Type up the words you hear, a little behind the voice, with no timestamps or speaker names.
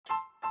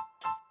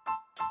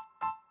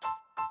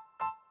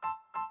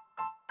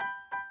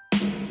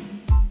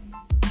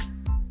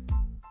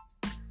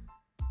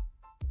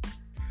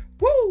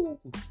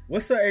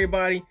What's up,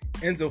 everybody?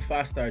 Enzo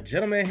 5-Star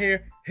Gentleman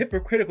here.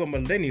 Hypocritical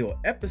Millennial,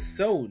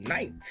 episode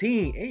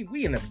 19. Hey,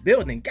 we in the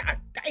building. God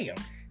damn.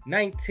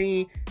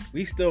 19.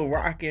 We still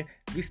rocking.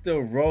 We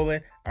still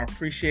rolling. I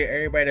appreciate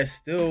everybody that's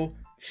still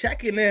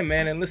checking in,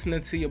 man, and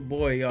listening to your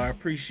boy, y'all. I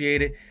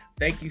appreciate it.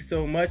 Thank you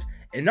so much.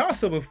 And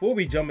also, before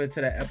we jump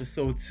into that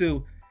episode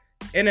 2,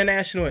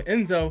 International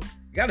Enzo,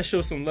 got to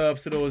show some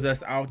love to those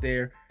that's out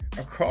there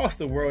across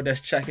the world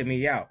that's checking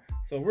me out.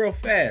 So real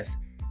fast,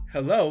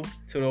 hello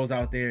to those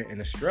out there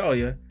in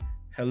Australia.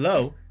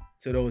 Hello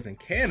to those in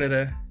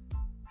Canada.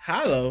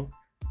 Hello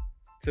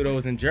to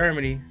those in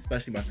Germany,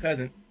 especially my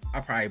cousin.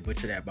 I probably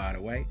butchered that, by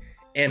the way.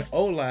 And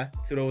hola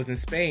to those in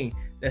Spain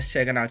that's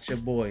checking out your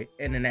boy,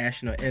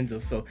 International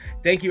Enzo. So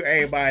thank you,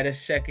 everybody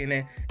that's checking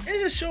in and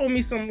just showing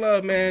me some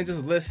love, man.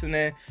 Just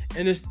listening.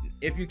 And just,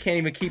 if you can't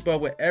even keep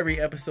up with every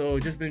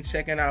episode, just been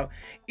checking out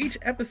each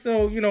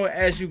episode,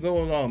 as you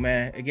go along,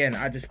 man. Again,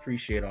 I just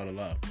appreciate all the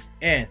love.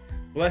 And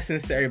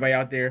blessings to everybody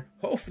out there.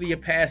 Hopefully your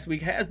past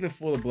week has been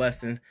full of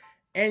blessings.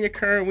 And your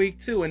current week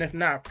too. And if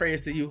not,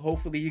 prayers to you.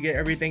 Hopefully you get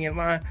everything in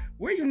line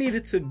where you need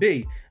it to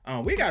be.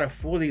 We got a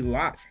fully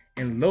locked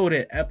and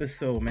loaded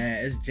episode,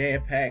 man. It's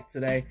jam-packed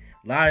today.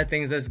 A lot of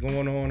things that's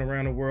going on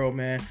around the world,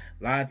 man.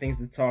 A lot of things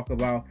to talk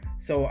about.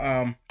 So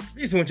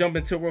we just want to jump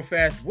into it real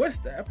fast. What's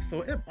the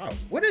episode about?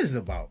 What is it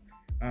about?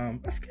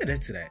 Let's get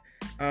into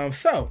that.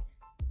 So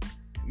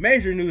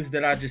major news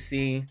that I just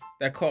seen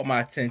that caught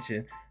my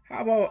attention.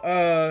 How about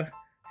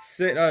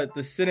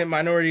the Senate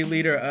Minority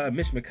Leader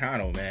Mitch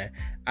McConnell, man?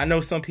 I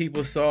know some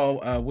people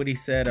saw what he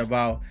said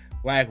about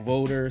black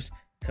voters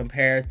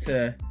compared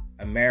to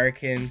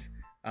Americans.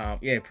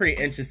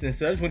 Pretty interesting.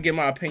 So I just want to get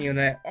my opinion on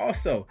that.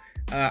 Also,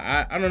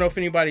 I don't know if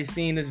anybody's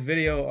seen this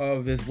video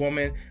of this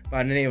woman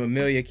by the name of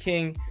Amelia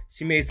King.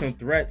 She made some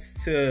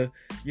threats to,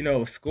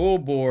 a school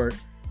board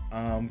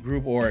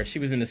group, or she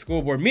was in the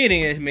school board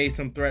meeting and made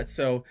some threats.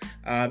 So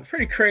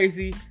pretty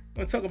crazy. I'm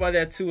going to talk about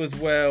that too as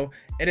well.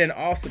 And then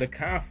also the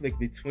conflict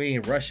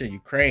between Russia and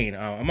Ukraine,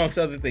 amongst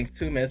other things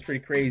too, man. It's pretty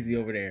crazy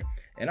over there.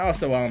 And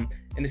also, and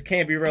this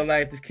can't be real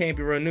life. This can't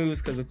be real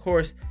news because, of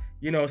course,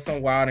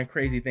 some wild and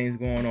crazy things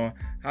going on.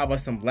 How about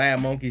some lab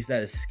monkeys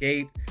that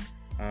escaped?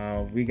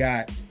 We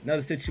got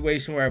another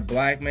situation where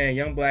a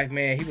young black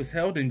man, he was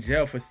held in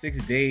jail for 6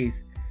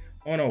 days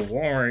on a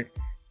warrant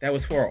that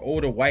was for an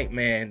older white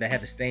man that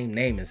had the same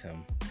name as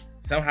him.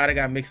 Somehow they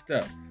got mixed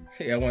up.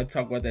 I want to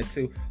talk about that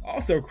too.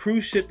 Also, a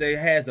cruise ship that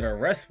has an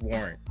arrest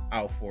warrant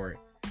out for it.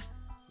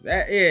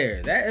 That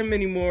and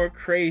many more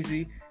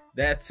crazy.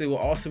 That too.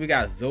 Also, we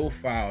got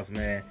Zoophiles,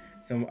 man.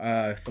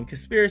 Some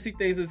conspiracy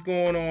things that's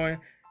going on.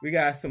 We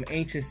got some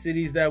ancient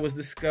cities that was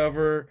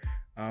discovered.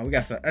 We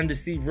got some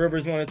undersea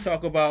rivers we want to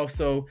talk about.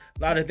 So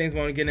a lot of things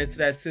we want to get into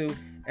that too.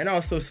 And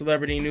also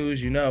celebrity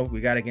news. We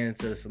got to get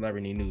into the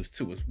celebrity news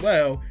too as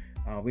well.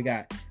 We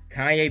got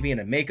Kanye being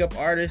a makeup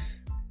artist.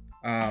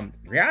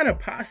 Rihanna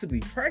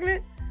possibly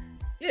pregnant.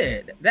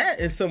 Yeah,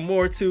 that is some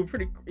more too.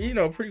 Pretty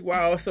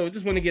wild. So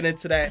just want to get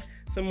into that.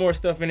 Some more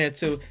stuff in there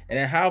too. And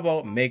then how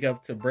about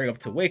makeup to break up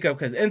to wake up?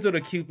 Because Enzo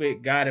the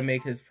Cupid got to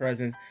make his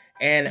presence.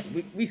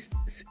 And we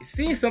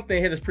seen something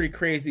here that's pretty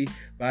crazy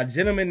by a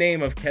gentleman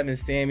named of Kevin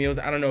Samuels.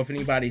 I don't know if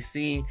anybody's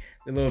seen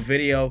the little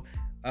video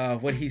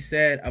of what he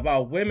said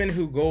about women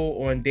who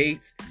go on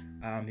dates.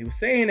 He was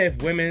saying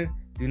if women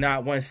do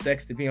not want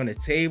sex to be on the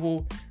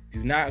table,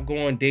 do not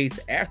go on dates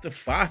after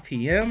 5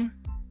 p.m.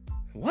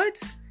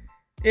 What?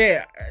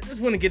 Yeah, I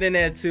just want to get in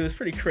there too. It's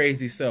pretty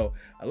crazy. So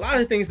a lot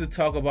of things to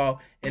talk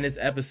about in this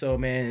episode,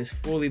 man. It's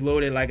fully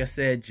loaded, like I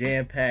said,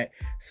 jam-packed.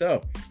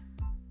 So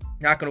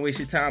not going to waste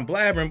your time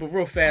blabbering, but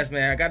real fast,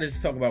 man, I got to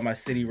just talk about my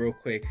city real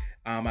quick.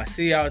 I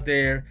see out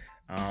there,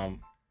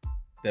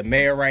 the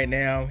mayor right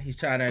now, he's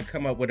trying to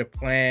come up with a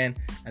plan.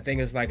 I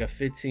think it's like a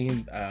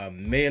 $15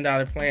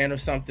 million plan or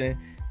something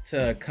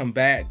to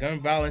combat gun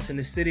violence in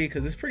the city,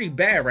 because it's pretty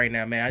bad right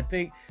now, man. I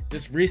think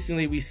just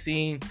recently we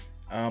seen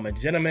a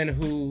gentleman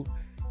who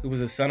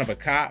was a son of a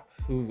cop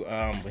who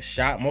was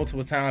shot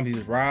multiple times. He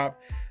was robbed.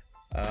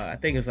 I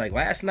think it was like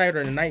last night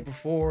or the night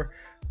before.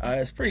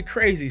 It's pretty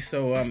crazy.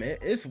 So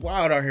it's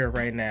wild out here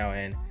right now,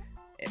 and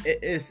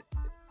it's,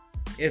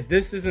 if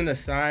this isn't a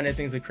sign that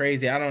things are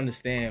crazy, I don't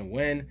understand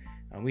when.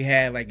 We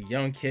had like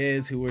young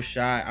kids who were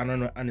shot. I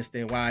don't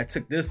understand why it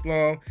took this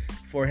long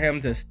for him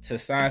to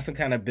sign some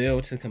kind of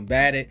bill to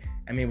combat it.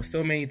 I mean, with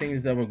so many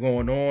things that were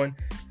going on,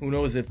 who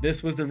knows if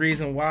this was the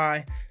reason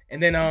why.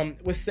 And then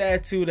what's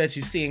sad too that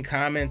you see in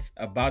comments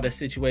about the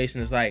situation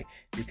is like,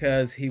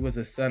 because he was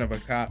a son of a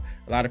cop,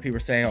 a lot of people are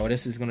saying, oh,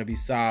 this is going to be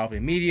solved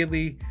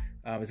immediately.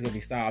 It's going to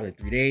be solved in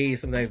 3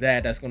 days, something like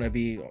that. That's going to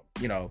be,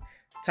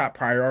 top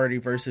priority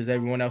versus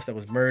everyone else that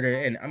was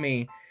murdered. And I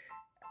mean,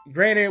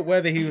 granted,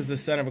 whether he was the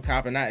son of a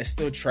cop or not, it's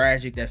still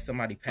tragic that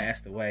somebody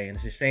passed away. And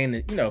it's a shame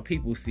that,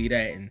 people see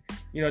that and,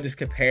 just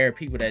compare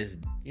people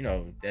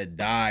that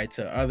died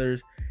to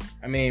others.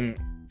 I mean,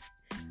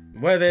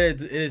 whether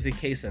it is the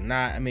case or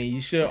not, I mean, you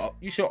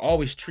should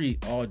always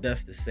treat all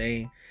deaths the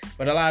same.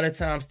 But a lot of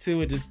times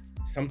too,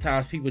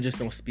 sometimes people just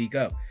don't speak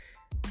up.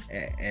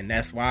 And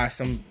that's why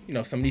some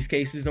of these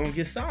cases don't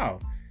get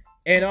solved.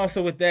 And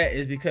also with that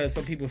is because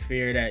some people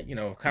fear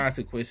that,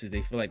 consequences.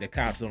 They feel like the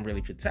cops don't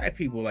really protect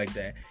people like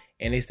that.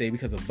 And they say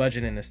because of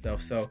budgeting and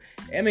stuff. So,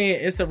 I mean,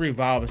 it's a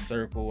revolving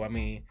circle. I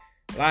mean,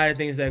 a lot of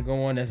things that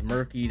go on that's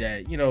murky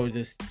that,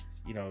 just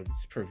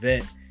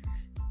prevent,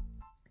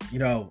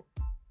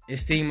 it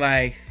seemed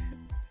like,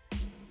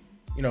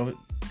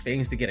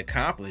 things to get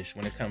accomplished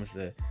when it comes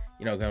to,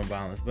 gun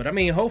violence. But I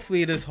mean,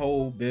 hopefully this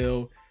whole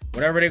bill,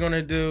 whatever they're going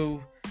to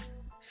do,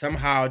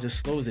 somehow just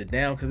slows it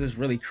down, because it's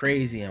really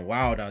crazy and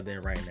wild out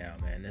there right now,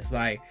 man. It's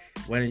like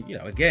when,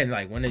 again,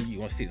 like when you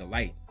want to see the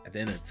light at the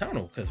end of the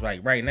tunnel, because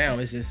like right now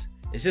it's just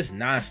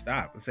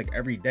nonstop. It's like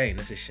every day, and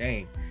it's a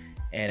shame.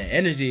 And the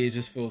energy, it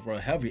just feels real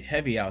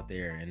heavy out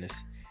there, and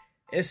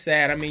it's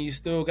sad. I mean, you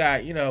still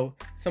got,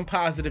 some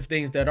positive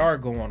things that are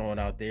going on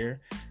out there.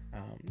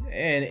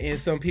 And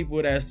some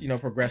people that's,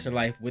 progressing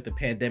life with the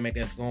pandemic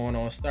that's going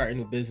on, starting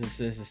new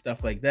businesses and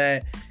stuff like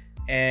that.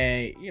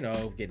 And,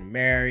 getting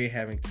married,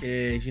 having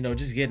kids,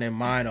 just getting their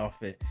mind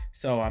off it.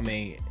 So, I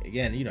mean,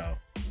 again,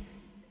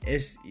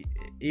 it's,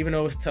 even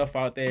though it's tough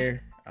out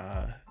there,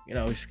 you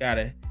just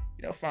gotta,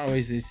 find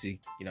ways to,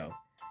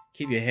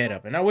 keep your head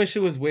up. And I wish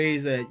it was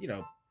ways that,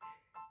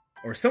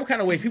 or some kind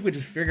of way people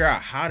just figure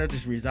out how to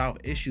just resolve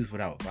issues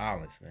without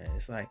violence, man.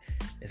 It's like,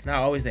 it's not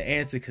always the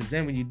answer, because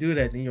then when you do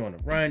that, then you're on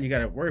the run. You got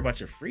to worry about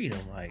your freedom.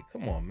 Like,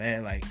 come on,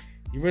 man. Like,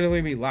 you really want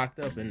to be locked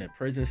up in a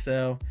prison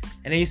cell.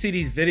 And then you see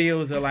these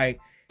videos of like,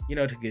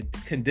 to get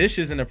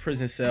conditions in a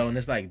prison cell. And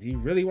it's like, do you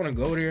really want to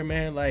go there,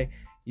 man? Like,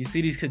 you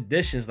see these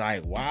conditions,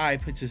 like, why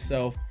put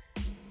yourself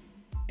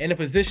in a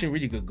position where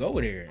you could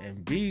go there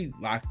and be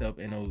locked up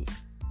in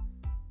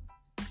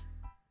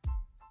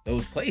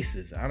those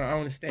places? I don't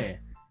understand.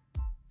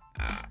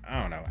 I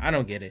don't know. I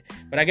don't get it.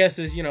 But I guess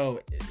it's,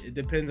 it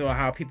depends on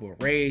how people are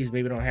raised.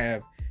 Maybe don't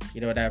have,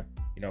 that,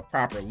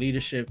 proper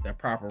leadership, that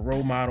proper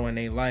role model in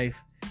their life.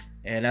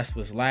 And that's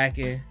what's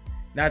lacking.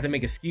 Not to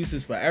make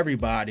excuses for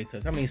everybody,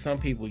 because, I mean, some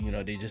people,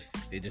 they just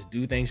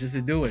do things just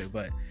to do it.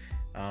 But,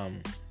 I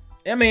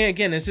mean,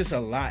 again, it's just a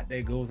lot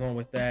that goes on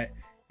with that.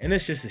 And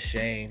it's just a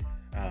shame.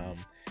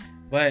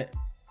 But,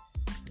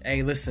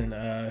 hey, listen,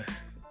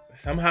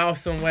 somehow,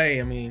 some way,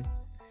 I mean,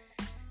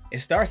 it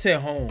starts at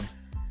home.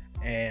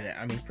 And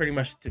I mean, pretty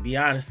much, to be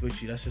honest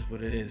with you, that's just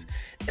what it is.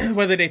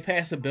 Whether they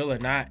pass a bill or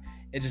not,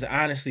 it just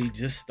honestly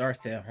just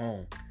starts at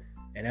home.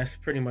 And that's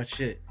pretty much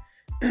it.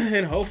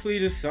 And hopefully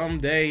just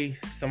someday,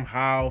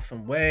 somehow,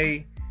 some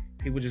way,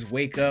 people just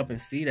wake up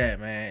and see that,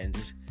 man. And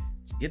just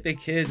get their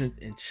kids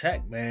in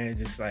check, man.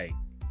 Just like,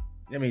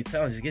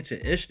 tell them, just get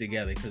your ish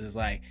together. Because it's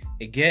like,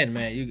 again,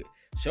 man, you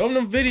show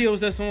them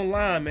videos that's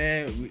online,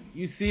 man.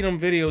 You see them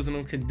videos and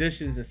them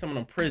conditions in some of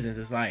them prisons.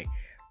 It's like,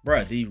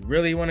 bruh, do you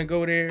really want to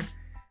go there?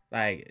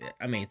 Like,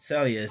 I mean,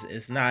 tell you,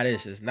 it's not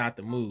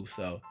the move.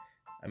 So,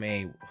 I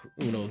mean,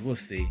 who knows? We'll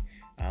see.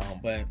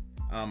 But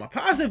a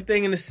positive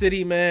thing in the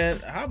city, man.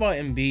 How about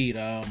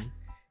Embiid?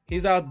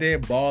 He's out there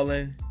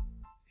balling.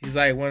 He's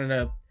like one of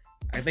the,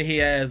 I think he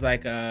has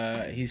like,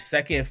 he's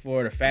second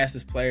for the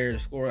fastest player to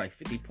score like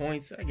 50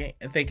 points,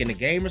 I think, in the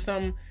game or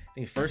something. I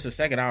think first or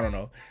second, I don't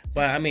know.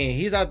 But, I mean,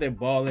 he's out there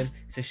balling.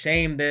 It's a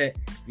shame that,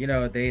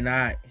 they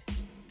not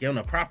giving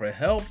the proper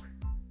help.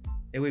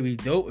 It would be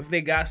dope if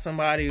they got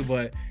somebody,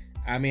 but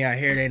I mean, I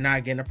hear they're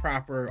not getting the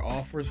proper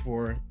offers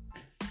for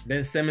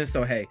Ben Simmons.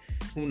 So, hey,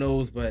 who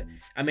knows? But,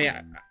 I mean,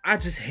 I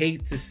just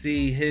hate to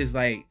see his,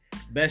 like,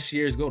 best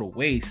years go to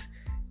waste.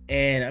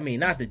 And, I mean,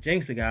 not to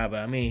jinx the guy, but,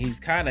 I mean, he's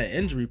kind of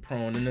injury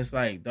prone. And it's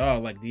like,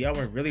 dog, like, do y'all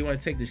really want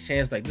to take this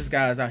chance? Like, this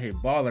guy's out here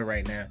balling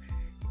right now.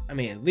 I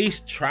mean, at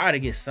least try to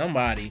get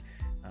somebody.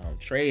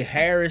 Trey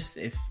Harris,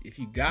 if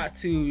you got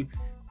to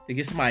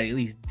get somebody at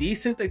least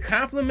decent to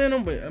compliment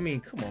him. But, I mean,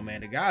 come on,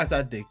 man. The guy's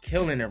out there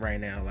killing it right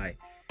now. Like,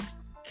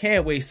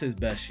 can't waste his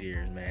best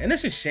years, man. And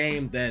it's a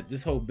shame that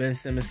this whole Ben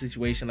Simmons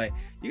situation, like,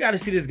 you got to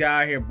see this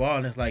guy out here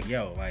balling. It's like,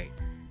 yo, like,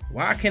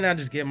 why can't I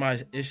just get my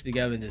ish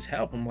together and just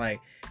help him? Like,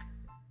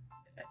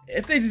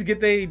 if they just get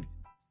they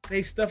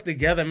stuff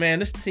together, man,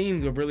 this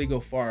team could really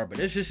go far. But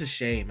it's just a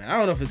shame, man. I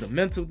don't know if it's a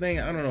mental thing.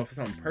 I don't know if it's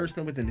something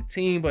personal within the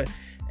team, but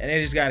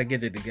they just got to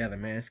get it together,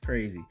 man. It's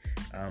crazy.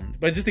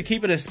 But just to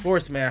keep it in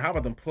sports, man, how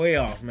about the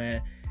playoffs,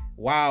 man?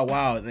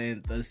 Wow.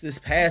 Then this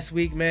past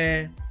week,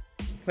 man,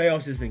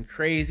 playoffs just been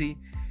crazy.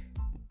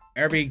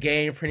 Every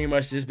game pretty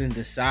much just been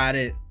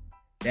decided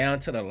down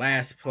to the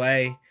last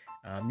play.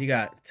 You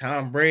got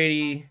Tom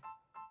Brady,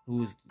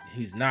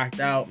 he's knocked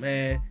out,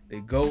 man.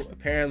 The GOAT,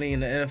 apparently, in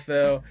the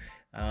NFL.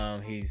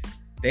 He's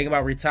thinking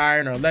about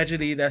retiring, or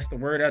allegedly, that's the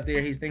word out there.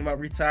 He's thinking about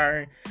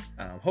retiring.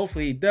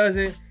 Hopefully he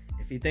doesn't.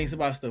 If he thinks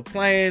about still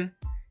playing,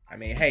 I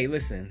mean, hey,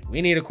 listen,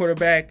 we need a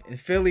quarterback in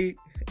Philly.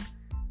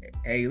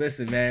 Hey,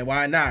 listen, man,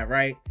 why not,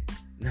 right?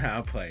 Nah,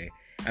 I'm playing.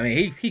 I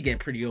mean, he getting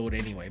pretty old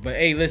anyway. But,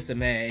 hey, listen,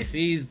 man, if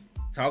he's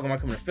talking about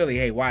coming to Philly,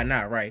 hey, why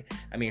not, right?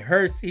 I mean,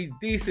 Hurts, he's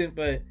decent,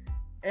 but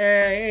he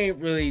ain't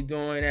really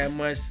doing that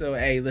much. So,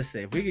 hey,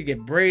 listen, if we could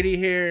get Brady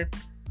here,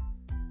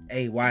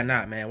 hey, why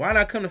not, man? Why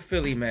not come to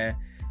Philly, man?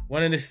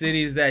 One of the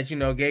cities that,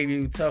 gave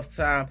you a tough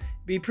time.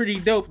 Be pretty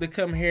dope to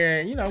come here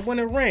and, win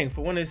a ring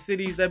for one of the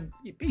cities that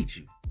beat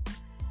you.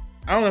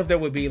 I don't know if that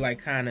would be like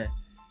kind of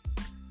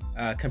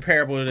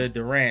comparable to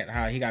Durant,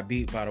 how he got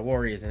beat by the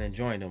Warriors and then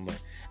joined them, but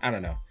I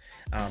don't know.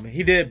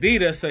 He did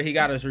beat us, so he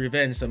got his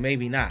revenge, so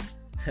maybe not.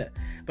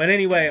 But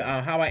anyway,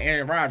 how about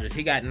Aaron Rodgers?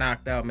 He got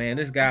knocked out, man.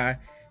 This guy,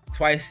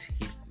 twice,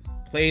 he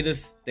played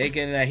us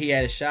thinking that he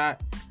had a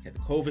shot, had the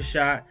COVID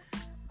shot,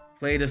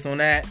 played us on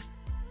that.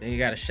 Then he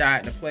got a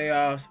shot in the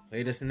playoffs,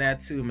 played us in that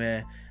too,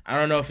 man. I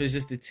don't know if it's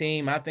just the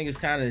team. I think it's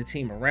kind of the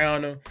team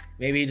around him.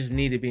 Maybe he just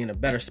needed to be in a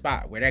better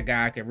spot where that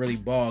guy could really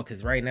ball,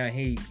 because right now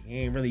he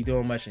ain't really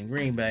doing much in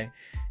Green Bay.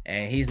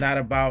 And he's not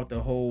about the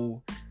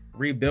whole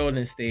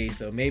rebuilding stage.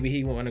 So maybe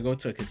he want to go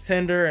to a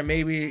contender and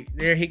maybe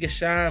there he could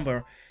shine.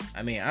 But,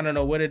 I mean, I don't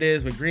know what it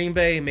is with Green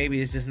Bay.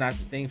 Maybe it's just not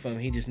the thing for him.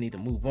 He just need to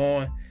move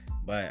on.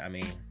 But, I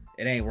mean,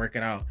 it ain't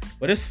working out.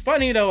 But it's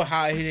funny, though,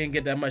 how he didn't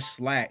get that much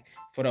slack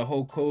for the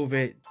whole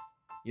COVID,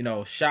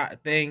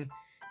 shot thing,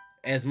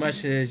 as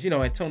much as,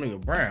 Antonio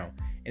Brown.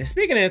 And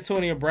speaking of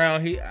Antonio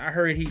Brown, I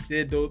heard he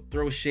did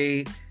throw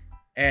shade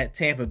at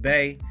Tampa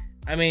Bay.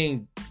 I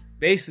mean,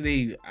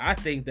 basically, I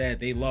think that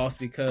they lost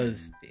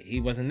because he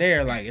wasn't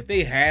there. Like, if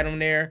they had him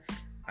there,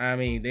 I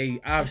mean,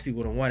 they obviously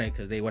would have won it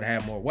because they would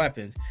have had more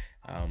weapons.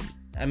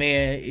 I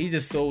mean, he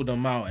just sold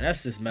them out, and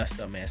that's just messed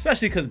up, man.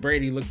 Especially because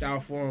Brady looked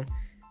out for him.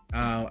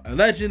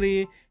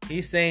 Allegedly,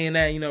 he's saying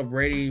that,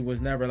 Brady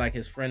was never like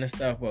his friend and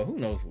stuff, but who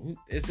knows?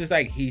 It's just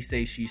like he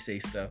say, she say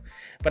stuff.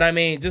 But I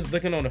mean, just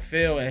looking on the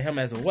field and him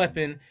as a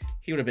weapon,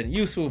 he would have been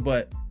useful.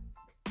 But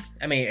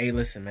I mean, hey,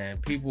 listen, man,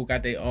 people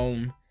got their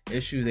own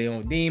issues, their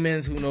own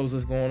demons. Who knows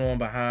what's going on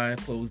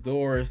behind closed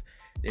doors?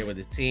 They were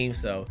the team.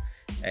 So,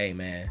 hey,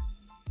 man,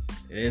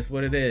 it is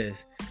what it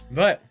is.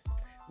 But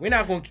we're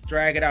not going to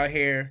drag it out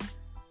here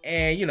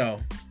and,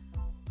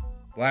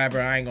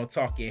 blabber, I ain't going to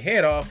talk your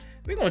head off.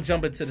 We're going to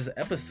jump into this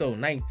episode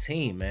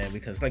 19, man,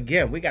 because,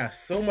 again, we got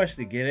so much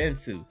to get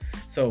into.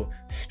 So,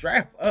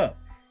 strap up.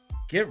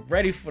 Get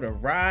ready for the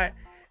ride.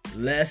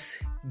 Let's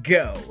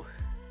go.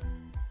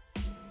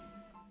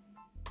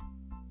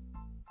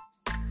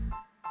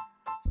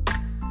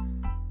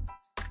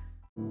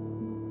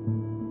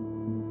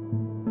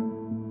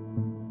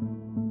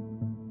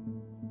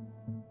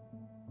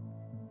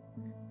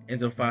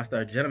 Enzo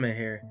 5-Star Gentleman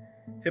here.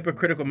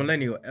 Hypocritical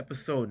Millennial,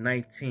 episode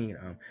 19.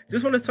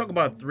 Just want to talk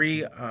about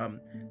 3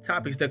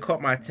 topics that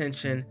caught my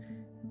attention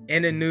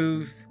in the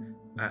news.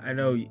 I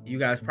know you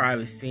guys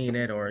probably seen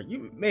it, or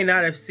you may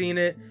not have seen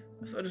it.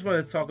 So I just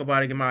want to talk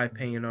about it, get my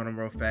opinion on them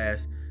real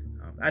fast.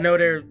 I know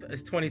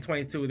it's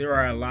 2022. There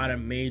are a lot of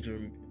major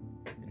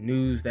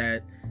news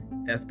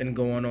that's been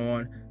going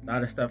on, a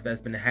lot of stuff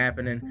that's been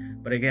happening.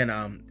 But again,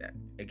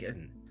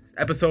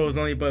 episode was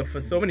only but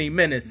for so many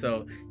minutes,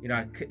 so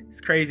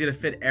it's crazy to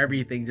fit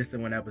everything just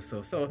in one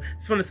episode. So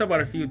just want to talk about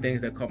a few things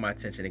that caught my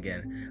attention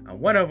again.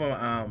 One of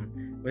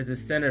them was the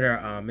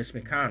Senator Mitch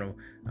McConnell.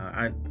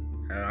 I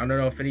don't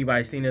know if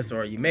anybody's seen this,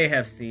 or you may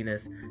have seen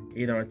this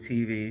either on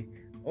TV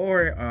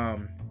or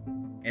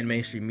in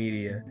mainstream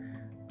media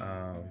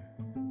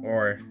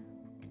or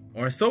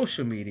on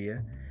social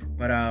media,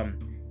 but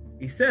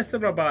he said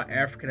something about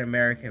African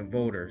American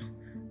voters,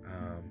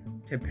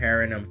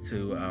 comparing them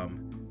to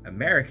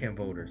American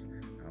voters,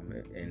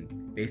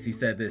 and basically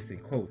said this in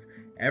quotes: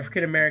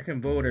 African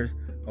American voters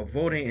are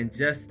voting in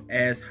just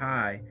as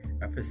high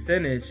a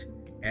percentage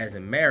as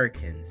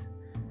Americans,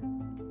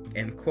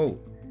 end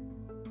quote.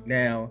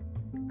 Now,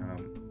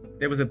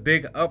 there was a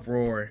big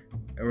uproar.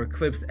 There were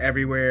clips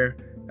everywhere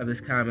of this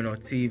comment on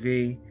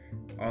TV,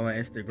 all on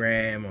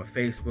Instagram, on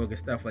Facebook, and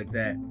stuff like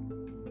that,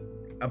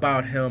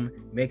 about him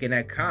making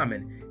that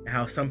comment, and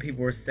how some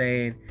people were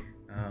saying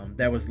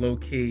that was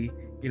low-key,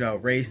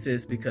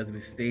 racist, because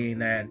we're seeing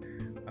that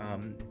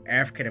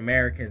African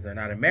Americans are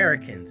not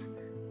Americans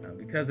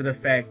because of the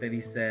fact that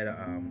he said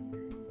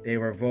they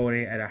were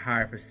voting at a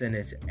higher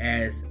percentage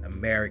as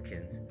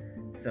Americans.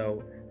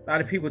 So a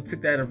lot of people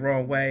took that the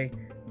wrong way.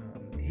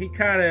 He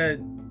kind of,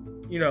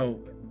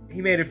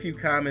 he made a few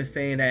comments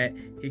saying that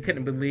he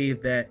couldn't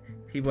believe that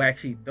people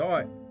actually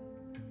thought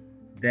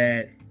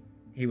that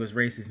he was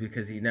racist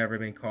because he'd never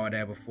been called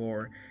that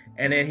before.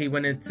 And then he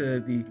went into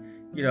the,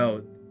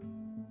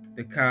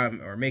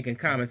 making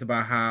comments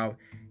about how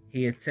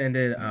he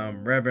attended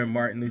Reverend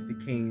Martin Luther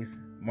King's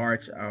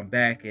march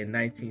back in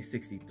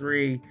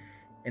 1963,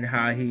 and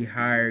how he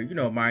hired,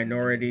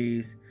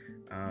 minorities,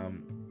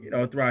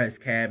 throughout his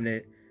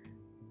cabinet.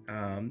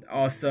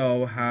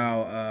 Also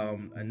how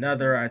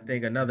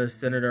another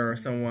senator or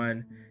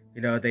someone,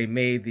 they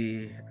made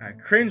the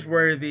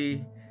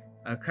cringeworthy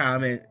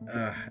comment.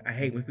 I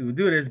hate when people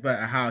do this, but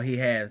how he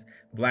has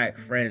black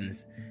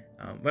friends.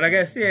 But I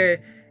guess,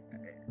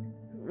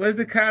 was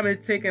the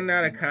comment taken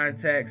out of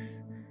context?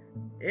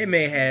 It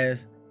may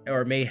have.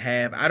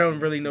 I don't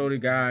really know the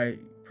guy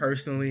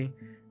personally.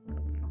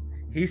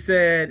 He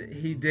said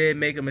he did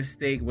make a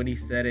mistake when he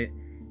said it.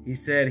 He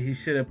said he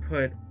should have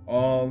put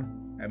all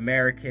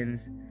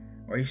Americans,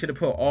 or he should have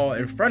put all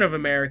in front of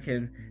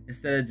Americans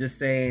instead of just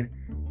saying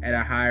at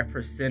a higher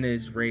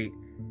percentage rate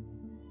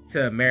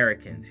to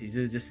Americans. He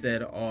just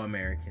said all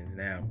Americans.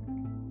 Now,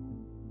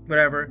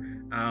 whatever.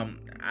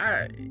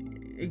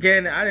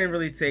 again, I didn't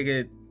really take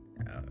it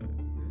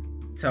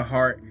to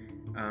heart.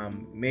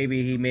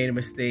 Maybe he made a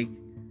mistake.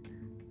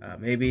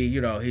 Maybe,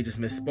 you know, he just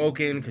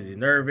misspoken because he's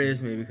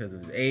nervous, maybe because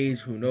of his age,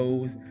 who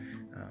knows.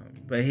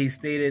 But he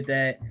stated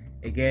that,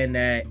 again,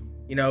 that,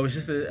 you know, it was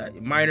just a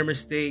minor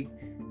mistake,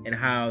 and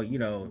how, you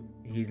know,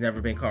 he's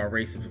never been called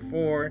racist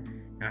before,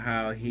 and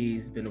how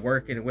he's been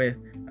working with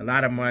a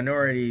lot of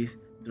minorities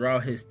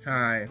throughout his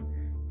time,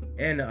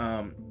 and,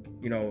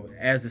 you know,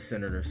 as a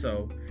senator.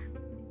 So,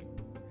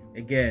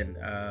 again,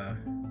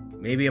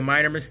 maybe a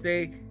minor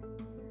mistake.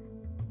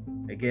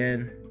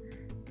 Again,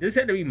 just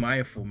had to be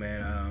mindful,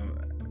 man.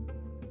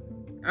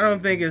 I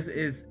don't think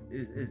it's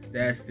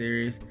that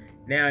serious.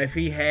 Now, if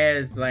he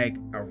has like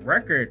a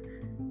record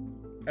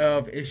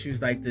of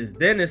issues like this,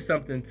 then it's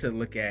something to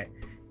look at,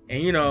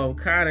 and, you know,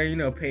 kind of, you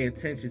know, pay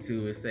attention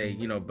to, and say,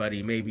 you know,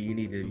 buddy, maybe you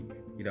need to,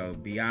 you know,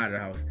 be out of the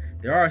house.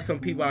 There are some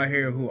people out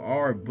here who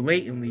are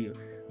blatantly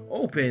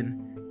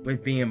open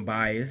with being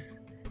biased,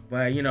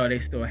 but, you know, they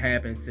still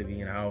happen to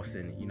be in the house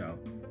and, you know,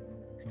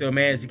 still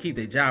manage to keep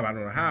their job. I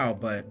don't know how,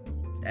 but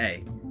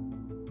hey,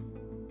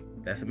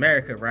 that's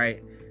America,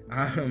 right?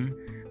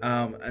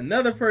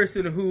 Another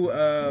person who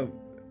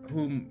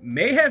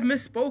may have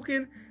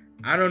misspoken.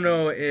 I don't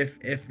know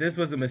if this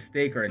was a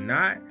mistake or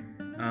not.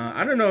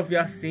 I don't know if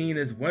y'all seen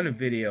this one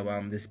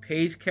video. This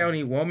Page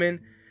County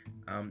woman,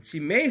 she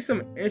made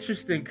some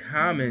interesting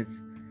comments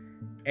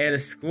at a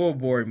school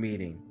board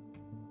meeting.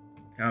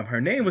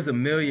 Her name was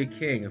Amelia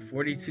King, a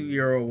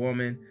 42-year-old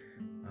woman.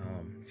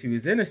 She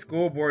was in a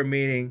school board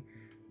meeting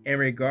in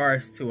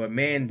regards to a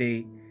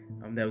mandate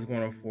that was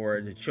going on for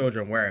the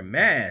children wearing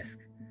masks.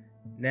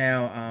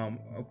 Now,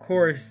 of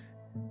course,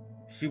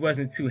 she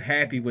wasn't too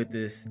happy with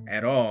this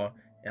at all.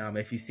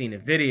 If you've seen the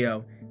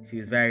video, she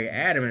was very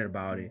adamant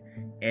about it.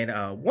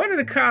 And one of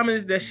the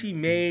comments that she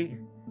made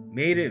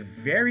it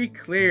very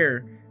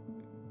clear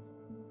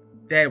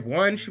that,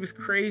 one, she was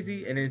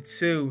crazy, and then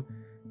two,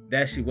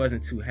 that she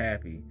wasn't too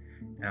happy.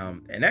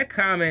 And that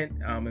comment,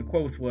 in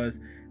quotes, was,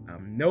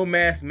 "No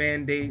mask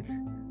mandates.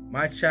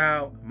 My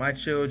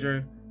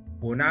children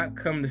will not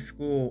come to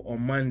school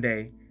on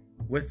Monday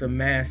with a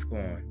mask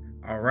on.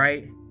 All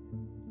right?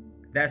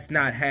 That's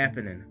not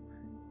happening.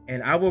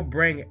 And I will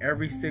bring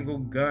every single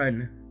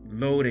gun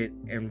loaded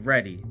and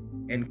ready,"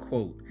 end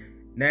quote.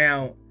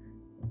 Now,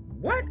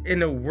 what in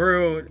the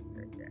world?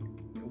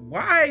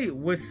 Why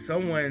would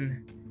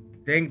someone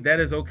think that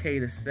is okay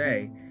to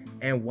say?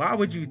 And why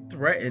would you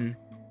threaten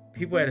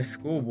people at a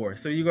school board?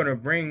 So you're going to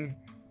bring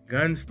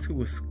guns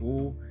to a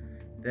school?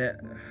 That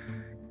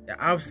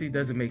obviously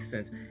doesn't make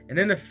sense. And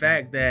then the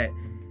fact that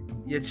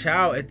your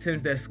child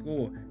attends that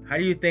school, how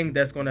do you think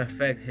that's going to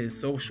affect his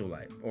social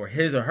life, or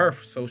his or her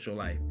social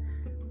life?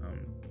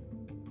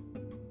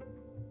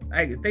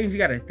 Things you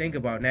got to think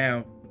about.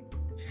 Now,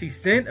 she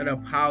sent an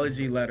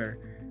apology letter,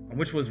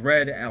 which was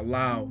read out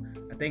loud,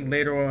 I think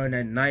later on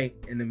that night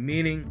in the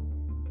meeting.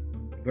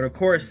 But of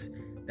course,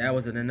 that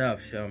wasn't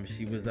enough.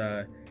 She was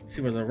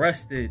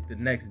arrested the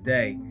next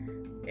day,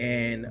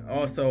 and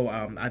also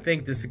I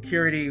think the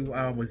security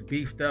was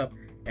beefed up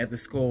at the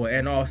school,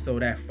 and also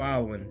that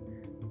following,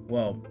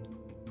 well,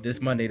 this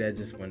Monday that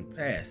just went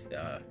past,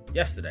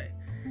 yesterday.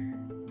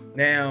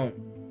 Now,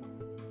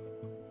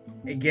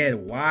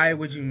 again, why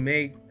would you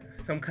make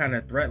some kind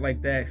of threat like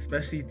that,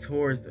 especially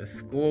towards a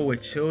school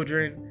with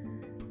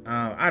children?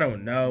 I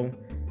don't know.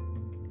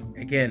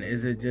 Again,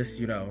 is it just,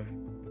 you know,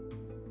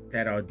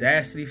 that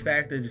audacity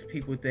factor? Just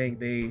people think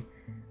they,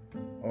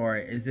 or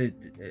is it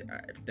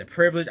the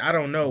privilege? I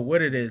don't know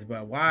what it is,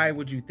 but why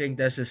would you think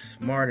that's just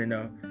smart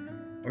enough,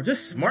 or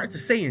just smart to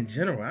say in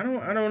general? I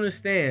don't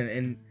understand.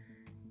 And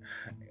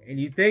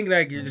you think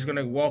like you're just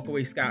gonna walk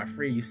away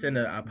scot-free. You send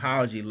an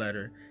apology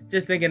letter,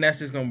 just thinking that's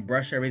just gonna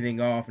brush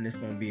everything off and it's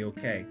gonna be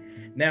okay.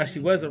 Now, she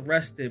was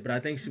arrested, but I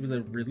think she was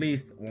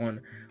released on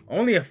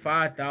only a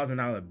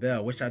 $5,000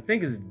 bail, which I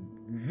think is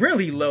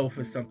really low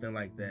for something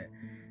like that.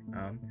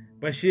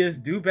 But she is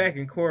due back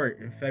in court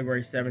in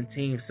February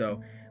 17th,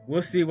 so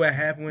we'll see what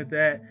happened with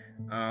that.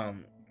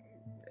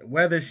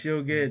 Whether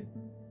she'll get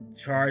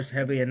charged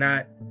heavily or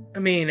not. I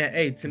mean,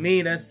 hey, to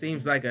me, that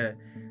seems like a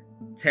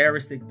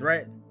terroristic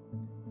threat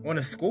on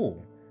a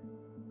school.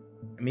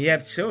 I mean, you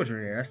have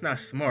children there. That's not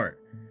smart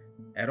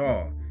at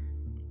all.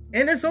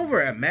 And it's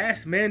over a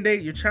mask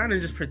mandate. You're trying to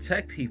just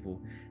protect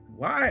people.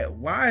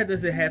 Why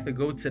does it have to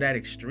go to that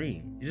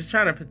extreme? You're just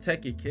trying to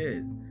protect your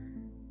kid.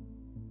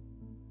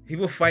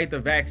 People fight the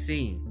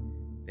vaccine.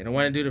 They don't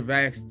want to do the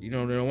they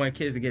don't want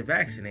kids to get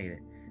vaccinated.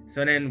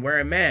 So then wear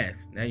a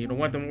mask. Now you don't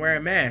want them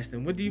wearing masks.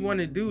 Then what do you want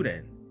to do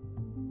then?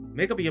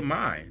 Make up your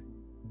mind.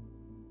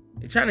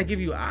 They're trying to give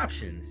you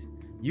options.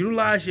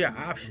 Utilize your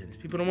options.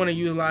 People don't want to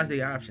utilize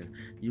their options.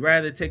 You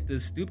rather take the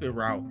stupid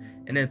route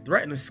and then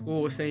threaten the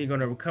school saying you're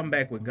going to come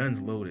back with guns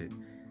loaded.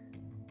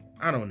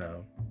 I don't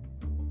know.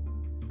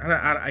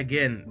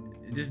 Again,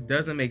 it just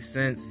doesn't make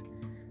sense.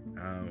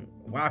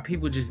 Why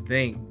people just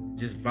think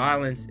just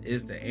violence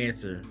is the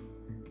answer.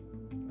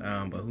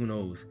 But who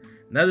knows?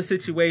 Another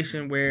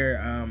situation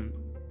where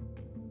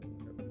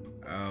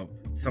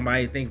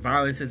somebody think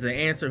violence is the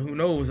answer. Who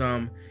knows?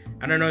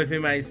 I don't know if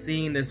anybody's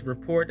seen this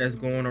report that's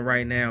going on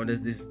right now.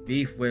 There's this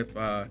beef with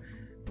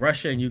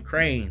Russia and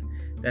Ukraine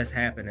that's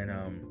happening.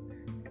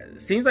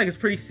 It seems like it's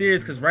pretty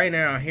serious because right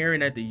now I'm hearing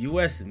that the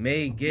U.S.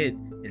 may get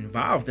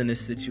involved in this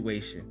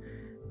situation.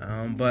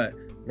 But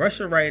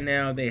Russia right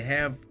now, they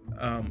have,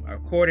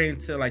 according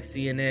to like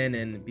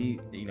CNN and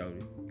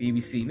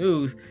BBC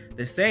News,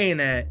 they're saying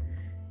that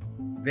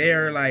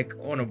they're like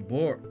on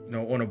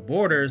the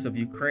borders of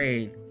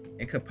Ukraine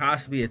and could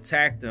possibly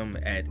attack them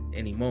at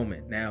any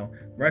moment. Now,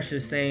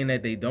 Russia's saying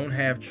that they don't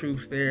have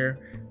troops there.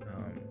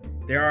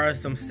 There are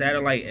some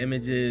satellite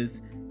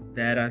images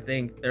that I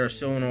think they're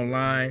showing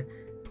online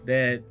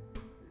that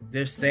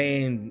they're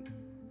saying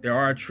there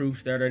are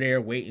troops that are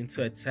there waiting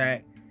to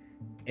attack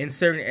in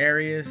certain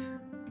areas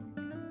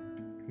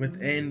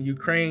within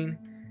Ukraine.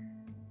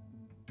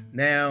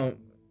 Now,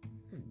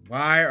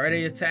 why are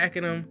they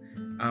attacking them?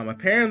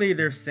 Apparently,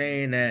 they're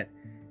saying that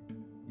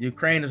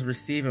Ukraine is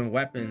receiving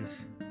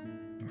weapons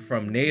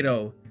from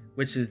NATO,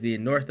 which is the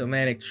North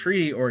Atlantic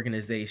Treaty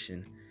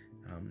Organization.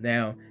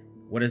 Now,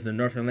 what is the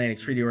North Atlantic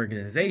Treaty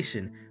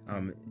Organization?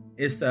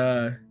 It's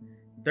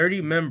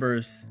 30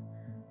 members,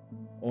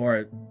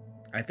 or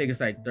I think it's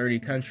like 30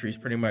 countries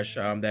pretty much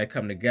that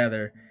come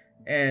together.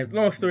 And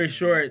long story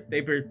short,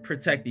 they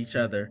protect each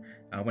other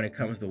when it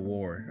comes to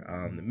war.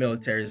 The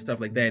military and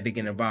stuff like that, they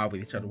get involved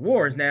with each other's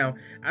wars. Now,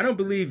 I don't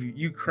believe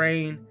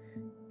Ukraine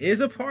is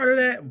a part of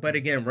that. But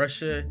again,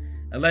 Russia,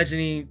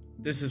 allegedly,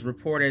 this is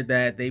reported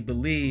that they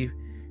believe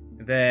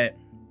that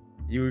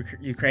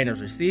Ukraine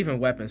is receiving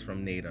weapons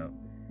from NATO.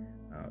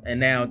 And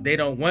now they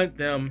don't want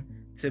them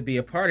to be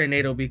a part of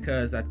NATO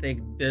because I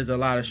think there's a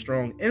lot of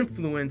strong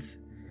influence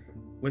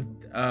with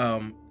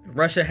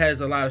Russia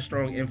has a lot of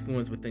strong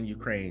influence within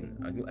Ukraine.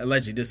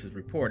 Allegedly, this is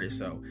reported.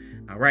 So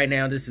right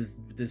now, this is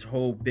this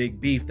whole big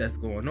beef that's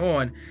going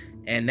on.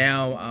 And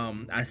now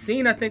I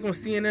think on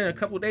CNN a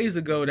couple days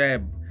ago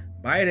that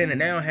Biden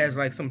now has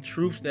like some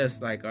troops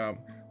that's like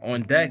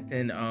on deck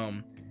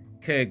and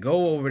could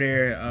go over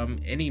there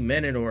any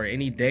minute or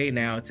any day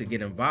now to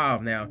get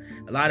involved. Now,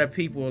 a lot of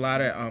people, a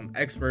lot of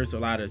experts, a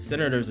lot of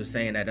senators are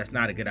saying that that's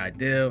not a good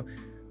idea.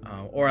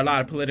 Or a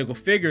lot of political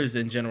figures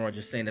in general are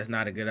just saying that's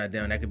not a good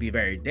idea and that could be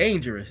very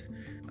dangerous.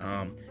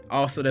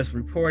 Also, that's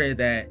reported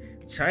that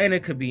China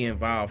could be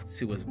involved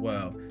too as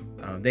well.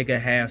 They could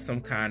have some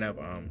kind of,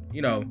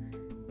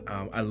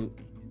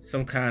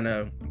 some kind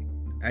of,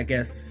 I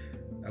guess,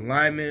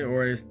 alignment,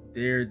 or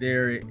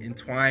they're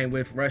entwined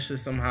with Russia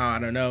somehow. I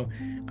don't know.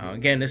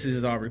 Again, this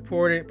is all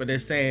reported, but they're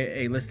saying,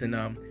 hey, listen,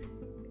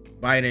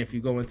 Biden, if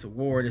you go into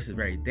war, this is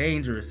very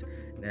dangerous.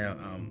 Now,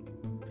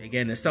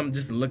 again, there's something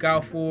just to look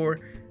out for.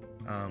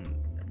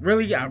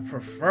 Really, I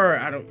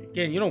prefer,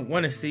 you don't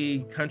want to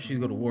see countries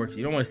go to war because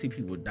you don't want to see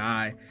people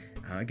die.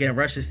 Again,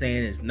 Russia's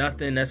saying there's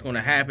nothing that's going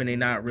to happen. They're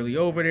not really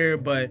over there.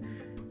 But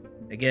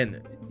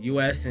again,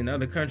 U.S. and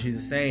other countries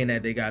are saying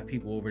that they got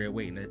people over there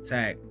waiting to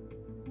attack.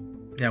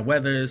 Now,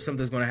 whether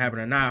something's going to happen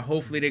or not,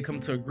 hopefully they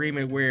come to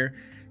agreement where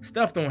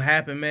stuff don't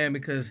happen, man,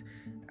 because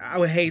I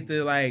would hate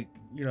to,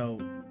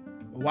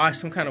 watch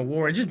some kind of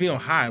war and just be on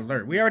high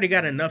alert. We already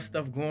got enough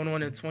stuff going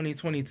on in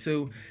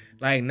 2022.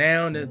 Like,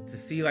 now to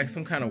see like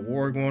some kind of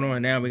war going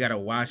on, now we got to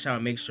watch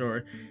out, make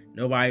sure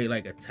nobody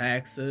like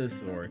attacks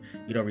us or,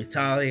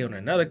 retaliate on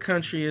another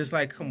country. It's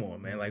like, come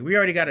on, man. Like, we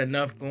already got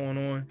enough going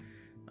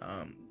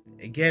on.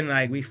 Again,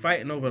 like, we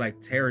fighting over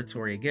like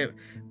territory. Again,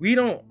 we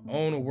don't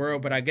own the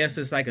world, but I guess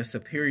it's like a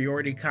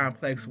superiority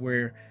complex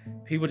where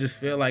people just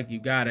feel like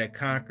you gotta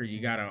conquer, you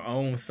gotta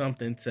own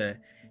something to,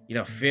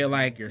 feel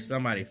like you're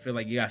somebody, feel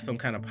like you got some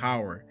kind of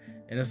power.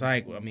 And it's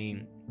like,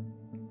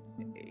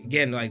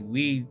 again, like,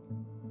 we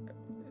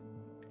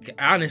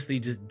honestly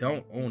just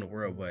don't own the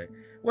world, but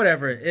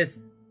whatever.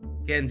 It's,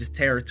 again, just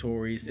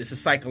territories. It's a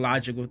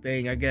psychological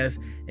thing, I guess.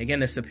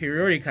 Again, a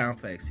superiority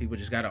complex. People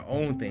just got to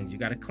own things. You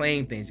got to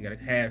claim things. You got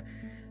to have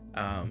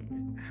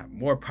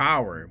more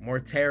power, more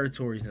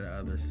territories than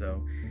others.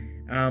 So,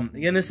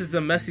 again, this is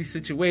a messy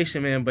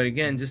situation, man. But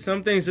again, just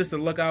some things just to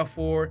look out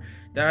for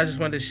that I just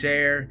wanted to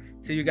share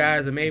to you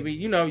guys. Or maybe,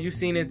 you've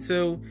seen it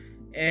too.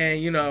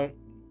 And,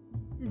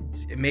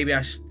 maybe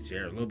I should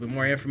share a little bit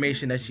more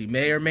information that you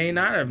may or may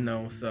not have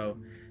known. So,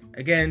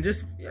 again,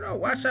 just,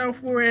 watch out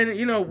for it.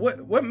 And,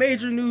 what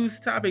major news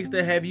topics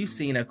that have you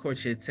seen that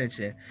caught your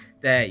attention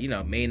that,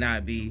 may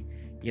not be,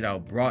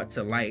 brought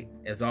to light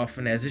as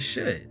often as it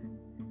should?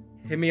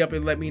 Hit me up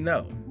and let me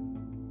know.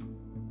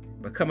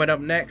 But coming up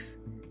next,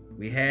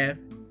 we have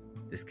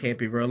This Can't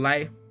Be Real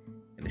Life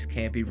and This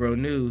Can't Be Real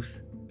News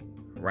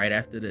right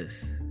after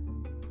this.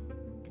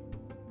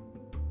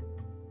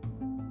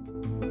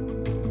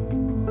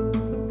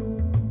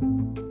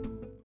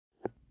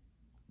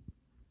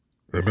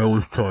 And now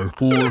it's time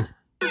for...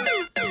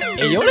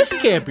 Hey, yo, this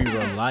can't be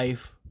real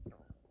life.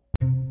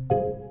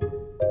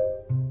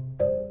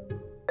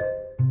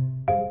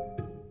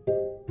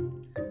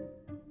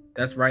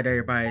 That's right,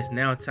 everybody. It's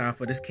now time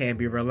for This Can't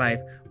Be Real Life,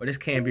 or This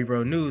Can't Be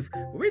Real News,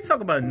 where we talk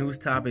about news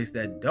topics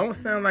that don't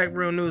sound like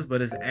real news,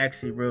 but it's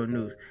actually real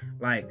news.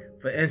 Like,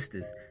 for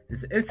instance,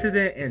 this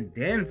incident in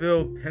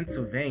Danville,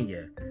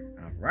 Pennsylvania.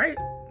 All right?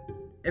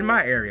 in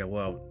my area.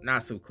 Well,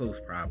 not so close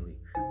probably,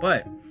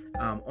 but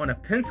on a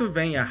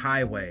Pennsylvania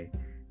highway,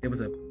 there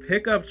was a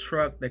pickup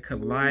truck that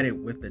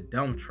collided with the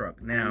dump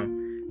truck. Now,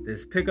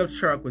 this pickup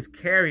truck was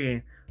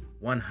carrying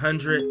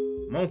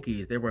 100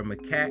 monkeys. They were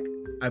macaque,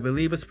 I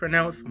believe it's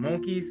pronounced,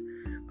 monkeys,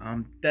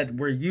 that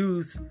were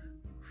used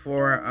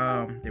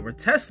for, they were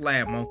test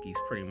lab monkeys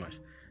pretty much.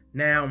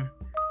 Now,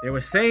 they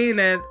were saying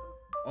that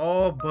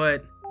all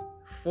but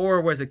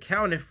 4 was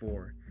accounted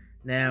for.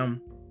 Now,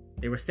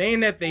 they were saying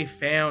that they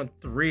found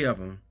 3 of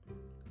them,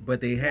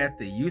 but they had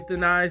to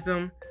euthanize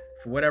them.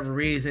 For whatever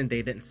reason,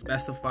 they didn't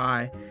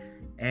specify.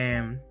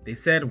 And they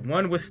said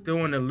 1 was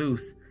still on the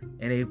loose.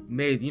 And they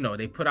made,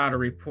 they put out a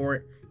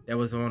report that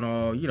was on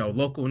all,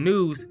 local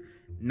news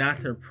not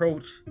to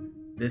approach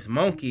this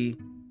monkey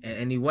in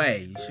any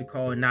way. You should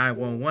call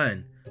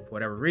 911 for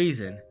whatever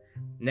reason.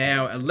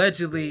 Now,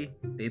 allegedly,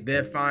 they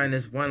did find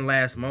this one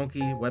last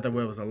monkey, whether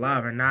it was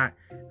alive or not.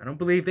 I don't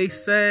believe they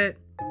said,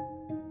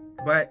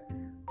 but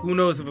who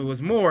knows if it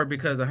was more,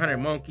 because 100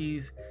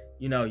 monkeys,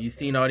 you've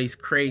seen all these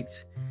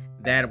crates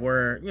that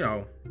were,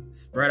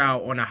 spread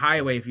out on the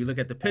highway. If you look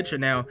at the picture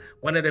now,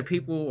 one of the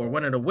people or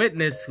one of the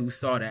witnesses who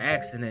saw the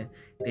accident,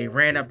 they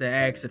ran up to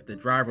ask if the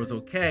driver was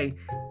okay,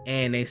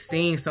 and they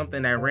seen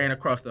something that ran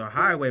across the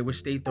highway,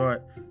 which they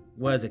thought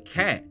was a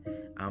cat.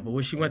 But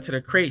when she went to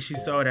the crate, she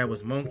saw that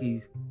was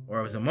monkeys, or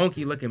it was a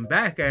monkey looking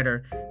back at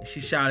her, and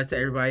she shouted to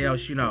everybody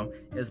else,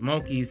 it's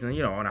monkeys,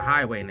 and on the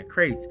highway in the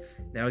crates.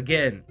 Now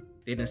again,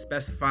 they didn't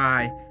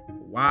specify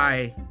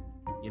why,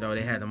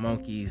 they had the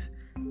monkeys,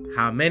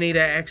 how many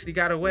that actually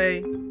got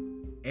away,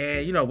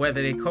 and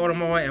whether they caught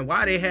them all, and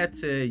why they had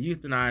to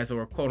euthanize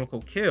or quote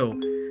unquote kill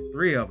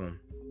 3 of them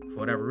for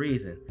whatever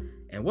reason,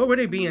 and what were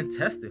they being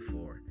tested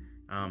for?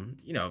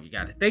 You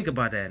got to think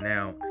about that.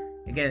 Now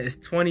again, it's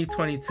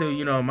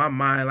 2022. My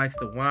mind likes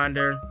to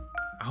wander.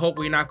 I hope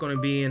we're not going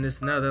to be in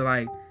this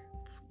another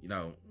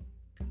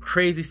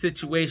crazy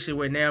situation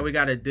where now we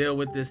got to deal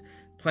with this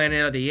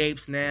Planet of the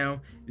Apes.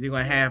 Now they're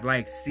going to have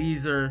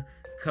Caesar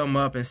come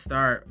up and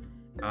start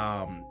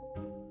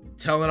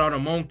telling all the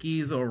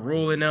monkeys or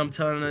ruling them,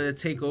 telling them to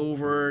take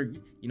over,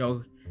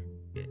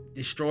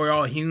 destroy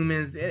all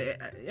humans. You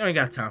ain't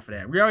got time for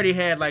that. We already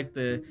had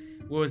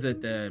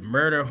the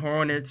murder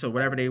hornets or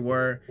whatever they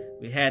were.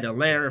 We had the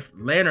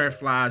lantern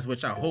flies,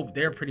 which I hope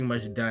they're pretty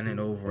much done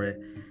and over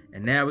it.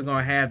 And now we're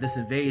going to have this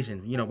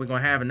invasion. We're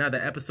going to have another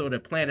episode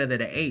of Planet of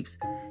the Apes.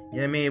 You know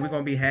what I mean? We're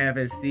going to be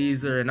having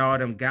Caesar and all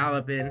them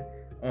galloping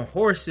on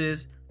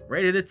horses,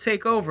 ready to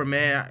take over,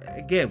 man.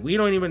 Again, we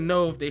don't even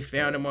know if they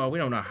found them all. We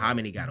don't know how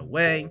many got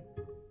away.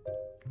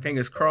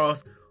 Fingers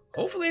crossed.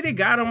 Hopefully they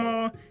got them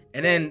all.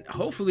 And then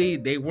hopefully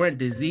they weren't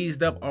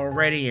diseased up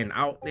already and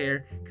out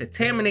there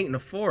contaminating the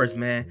forest,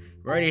 man.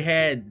 We already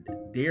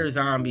had deer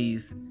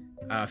zombies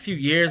a few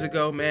years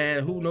ago,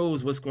 man. Who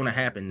knows what's going to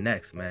happen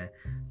next, man.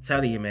 I'm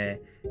telling you, man.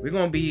 We're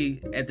going to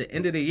be, at the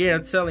end of the year,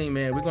 I'm telling you,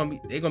 man, they're going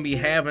to be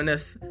having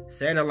us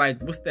sounding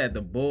like, what's that,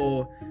 the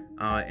bull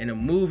in a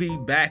movie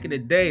back in the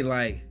day,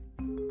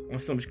 on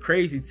some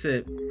crazy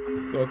tip,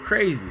 go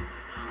crazy.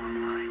 Oh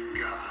my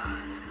God.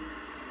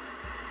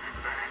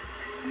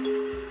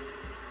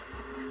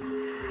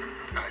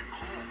 I'm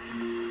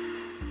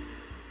home.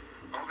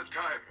 All the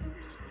time.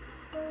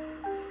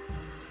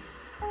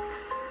 You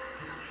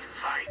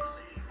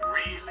finally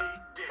really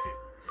did it.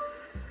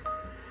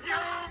 You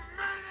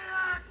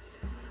maniacs!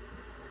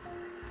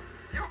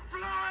 You blew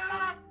it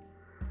up!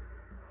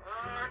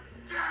 Oh,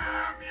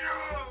 damn you!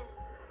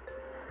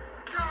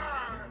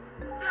 God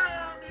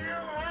damn you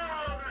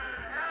all to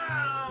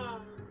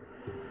hell!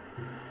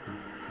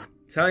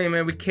 I'm telling you,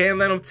 man, we can't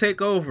let them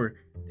take over.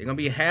 They're going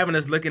to be having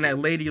us looking at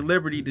Lady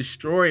Liberty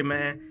destroyed,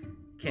 man.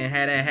 Can't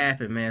have that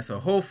happen, man. So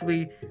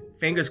hopefully,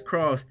 fingers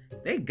crossed,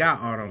 they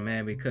got all them,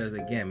 man. Because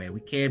again, man, we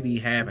can't be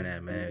having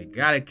that, man. We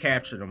got to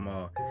capture them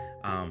all.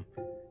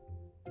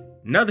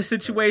 Another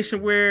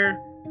situation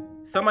where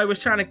somebody was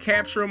trying to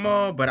capture them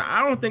all, but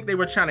I don't think they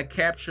were trying to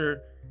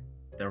capture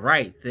the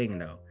right thing,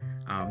 though.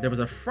 There was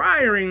a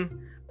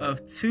firing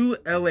of 2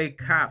 LA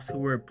cops who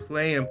were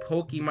playing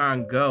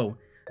Pokemon Go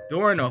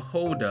during a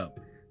holdup.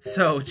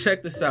 So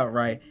check this out,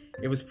 right?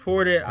 It was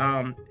reported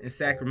in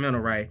Sacramento,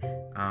 right?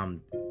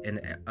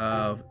 In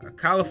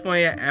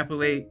California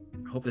appellate,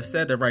 I hope I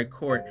said the right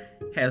court,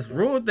 has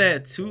ruled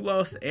that 2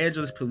 Los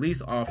Angeles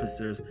police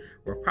officers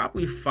were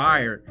probably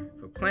fired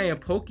for playing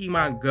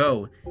Pokemon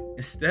Go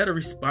instead of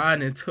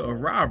responding to a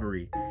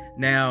robbery.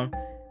 Now,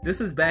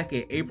 this is back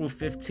in April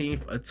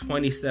 15th of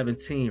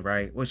 2017,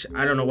 right? Which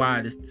I don't know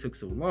why this took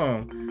so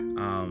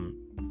long.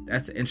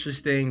 That's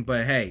interesting,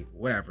 but hey,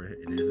 whatever.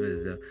 It is what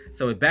it is.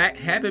 So it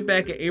happened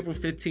back in April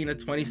 15th of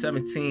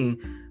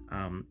 2017.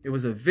 It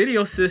was a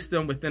video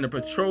system within a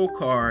patrol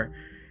car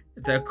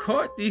that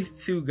caught these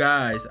 2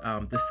 guys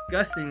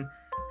discussing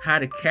how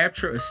to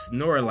capture a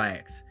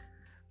Snorlax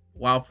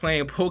while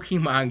playing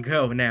Pokemon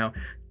Go. Now,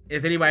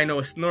 if anybody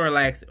knows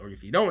Snorlax, or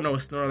if you don't know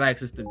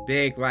Snorlax, it's the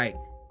big, I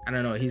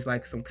don't know, he's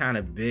like some kind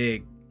of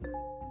big,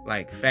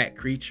 fat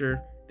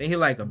creature. Then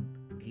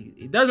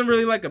he doesn't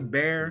really like a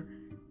bear,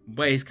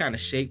 but he's kind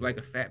of shaped like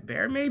a fat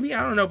bear, maybe.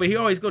 I don't know, but he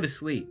always go to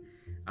sleep.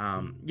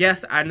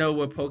 Yes, I know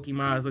what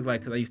Pokemons look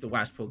like because I used to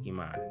watch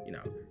Pokemon, you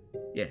know.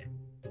 Yeah.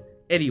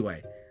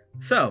 Anyway,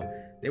 so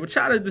they were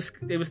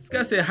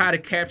discussing how to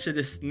capture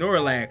the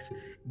Snorlax,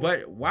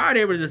 but while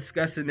they were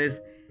discussing this,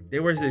 they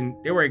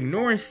were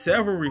ignoring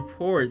several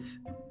reports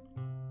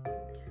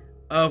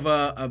of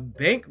a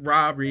bank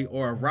robbery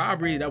or a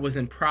robbery that was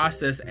in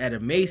process at a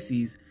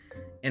Macy's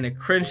in the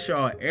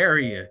Crenshaw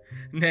area.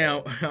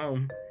 Now,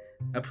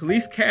 a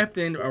police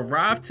captain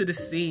arrived to the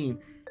scene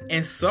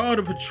and saw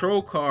the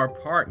patrol car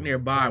parked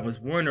nearby and was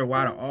wondering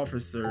why the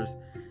officers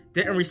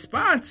didn't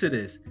respond to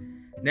this.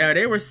 Now,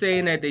 they were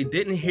saying that they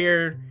didn't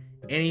hear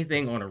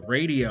anything on the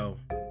radio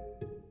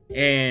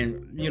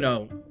and, you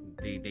know,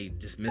 they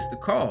just missed the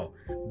call.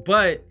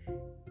 But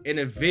in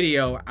a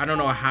video, I don't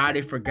know how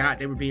they forgot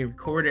they were being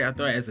recorded. I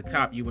thought as a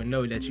cop you would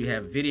know that you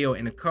have video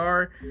in a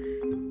car.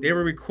 They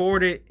were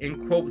recorded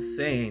in quotes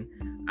saying,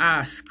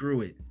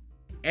 screw it,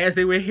 as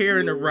they were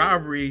hearing the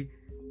robbery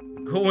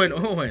going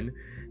on.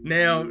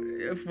 Now,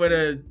 for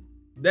the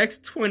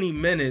next 20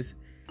 minutes,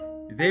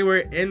 they were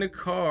in the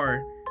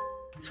car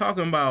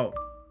talking about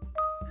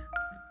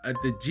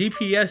the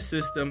GPS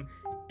system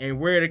and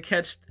where to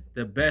catch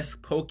the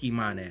best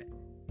Pokemon at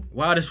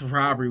while this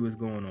robbery was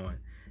going on.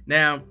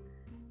 Now,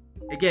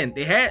 again,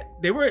 they had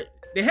the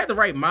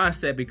right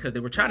mindset because they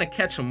were trying to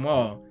catch them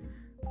all,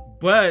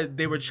 but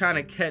they were trying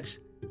to catch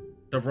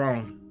the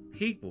wrong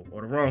people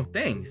or the wrong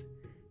things.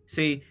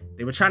 See,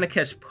 they were trying to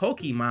catch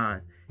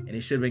Pokemons, and they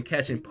should have been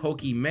catching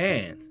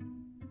Pokemans.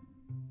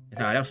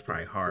 No, that was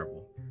probably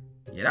horrible.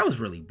 Yeah, that was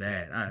really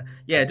bad.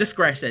 Just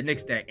scratch that,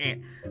 nix that.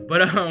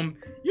 But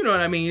you know what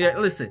I mean.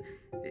 Listen,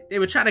 they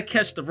were trying to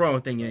catch the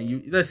wrong thing. And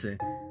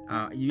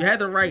you had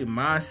the right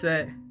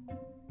mindset.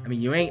 I mean,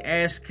 you ain't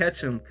ass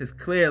catch them because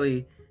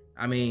clearly,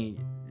 I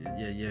mean,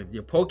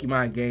 your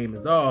Pokemon game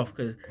is off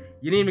because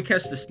you didn't even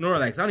catch the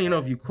Snorlax. I don't even know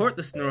if you caught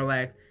the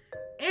Snorlax,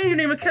 and you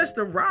didn't even catch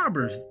the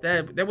robbers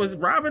that was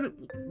robbing.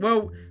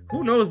 Well,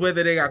 who knows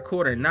whether they got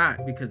caught or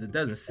not because it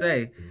doesn't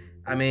say.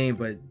 I mean,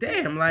 but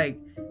damn, like,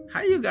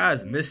 how do you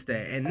guys miss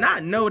that and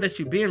not know that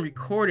you're being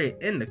recorded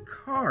in the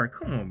car?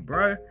 Come on,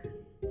 bro.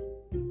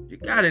 You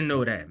gotta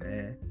know that,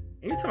 man.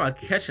 And you talking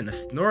about catching a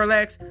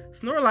Snorlax?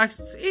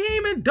 Snorlax, he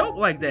ain't even dope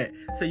like that.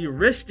 So you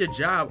risked your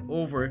job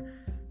over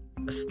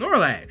a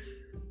Snorlax.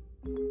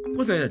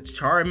 Wasn't it a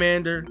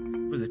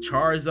Charmander? Was it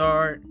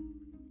Charizard?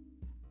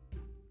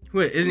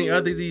 What, isn't he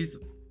other these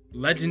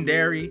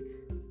legendary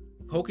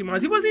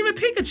Pokemons? He wasn't even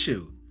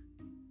Pikachu.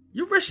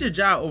 You risked your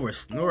job over a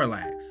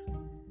Snorlax.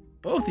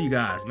 Both of you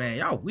guys, man,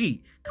 y'all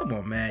weak. Come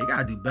on, man. You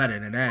gotta do better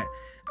than that.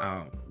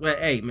 Well,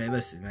 hey, man,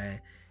 listen, man.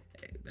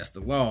 That's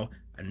the law.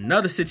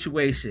 Another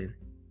situation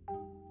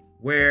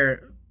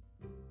where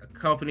a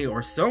company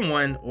or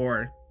someone,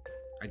 or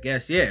I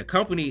guess, a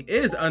company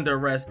is under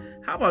arrest.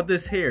 How about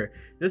this here?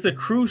 There's a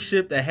cruise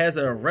ship that has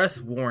an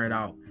arrest warrant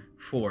out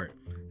for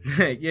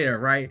it. Yeah,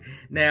 right?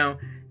 Now,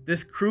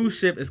 this cruise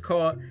ship is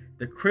called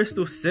the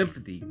Crystal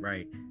Symphony,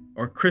 right?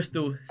 Or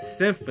Crystal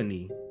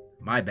Symphony.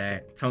 My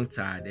bad,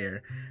 tongue-tied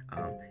there.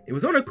 It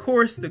was on a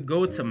course to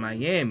go to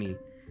Miami,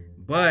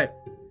 but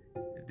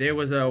there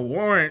was a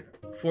warrant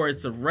for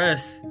its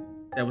arrest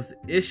that was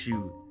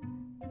issued,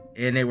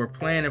 and they were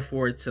planning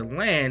for it to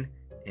land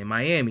in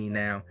Miami.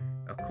 Now,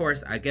 of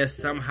course, I guess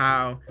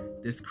somehow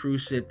this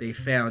cruise ship, they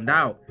found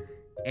out,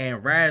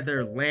 and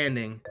rather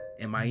landing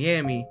in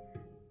Miami,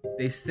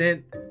 they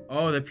sent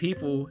all the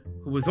people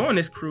who was on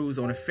this cruise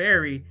on a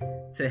ferry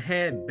to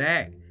head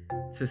back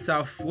to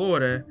South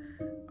Florida,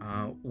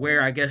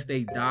 where I guess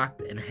they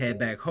docked and head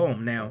back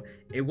home. Now,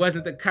 it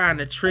wasn't the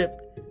kind of trip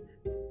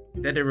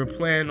that they were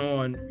planning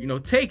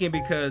on, taking,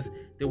 because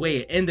the way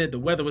it ended, the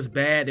weather was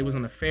bad. They was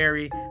on a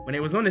ferry when they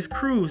was on this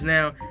cruise.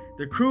 Now,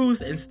 the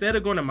cruise, instead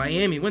of going to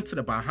Miami, went to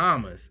the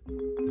Bahamas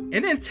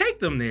and then take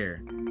them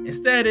there.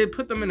 Instead, they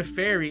put them in a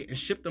ferry and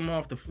shipped them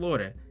off to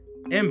Florida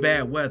in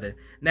bad weather.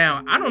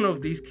 Now, I don't know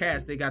if these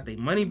cats, they got their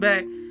money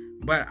back,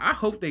 but I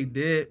hope they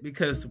did,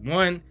 because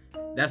one,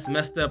 that's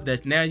messed up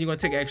that now you're going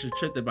to take an extra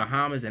trip to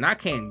Bahamas and I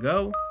can't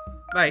go.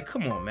 Like,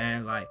 come on,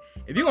 man. Like,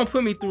 if you're going to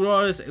put me through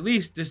all this, at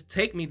least just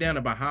take me down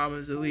to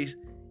Bahamas, at least.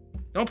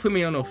 Don't put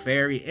me on no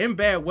ferry in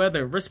bad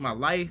weather, risk my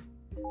life,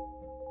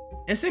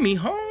 and send me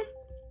home.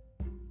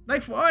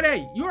 Like, for all that,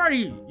 you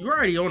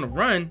already on the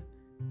run.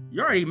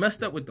 You already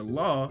messed up with the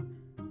law.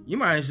 You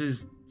might as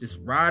well just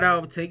ride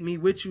out, take me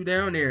with you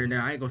down there.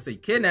 Now, I ain't going to say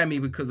kidnap me,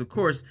 because, of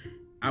course,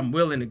 I'm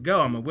willing to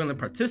go. I'm a willing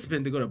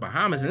participant to go to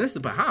Bahamas, and this is the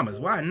Bahamas.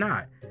 Why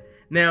not?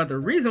 Now, the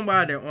reason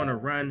why they're on a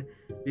run,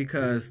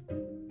 because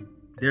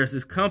there's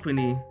this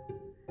company,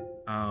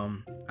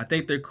 I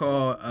think they're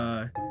called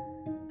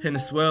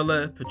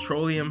Venezuela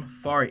Petroleum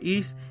Far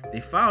East. They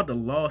filed a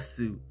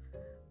lawsuit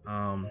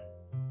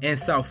in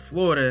South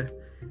Florida.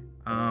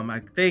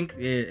 I think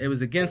it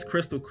was against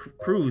Crystal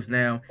Cruise.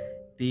 Now,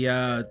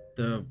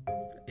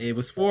 it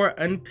was for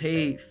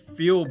unpaid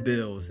fuel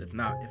bills, if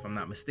I'm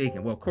not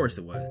mistaken. Well, of course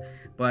it was,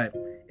 but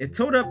it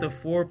totaled up to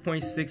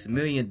 $4.6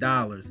 million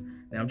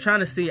Now I'm trying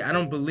to see. I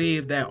don't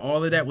believe that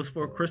all of that was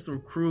for Crystal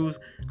Cruise.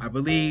 I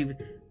believe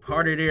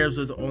part of theirs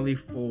was only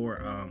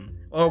for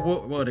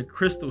the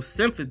Crystal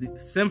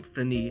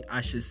Symphony,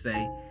 I should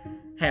say,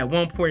 had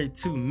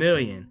 1.2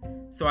 million.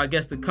 So I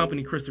guess the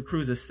company Crystal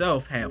Cruise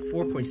itself had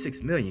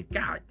 4.6 million.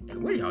 God,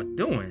 what are y'all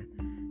doing?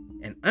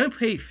 And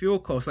unpaid fuel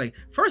costs. Like,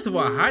 first of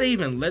all, how they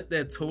even let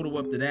that total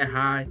up to that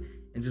high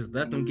and just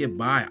let them get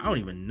by? I don't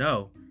even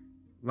know.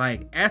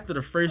 Like, after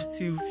the first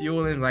two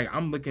fuelings, like,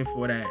 I'm looking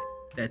for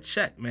that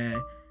check,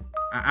 man.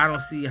 I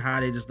don't see how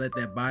they just let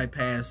that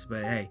bypass.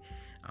 But hey,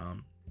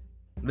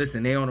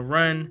 listen, they on the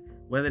run.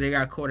 Whether they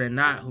got caught or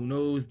not, who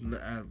knows?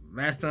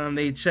 Last time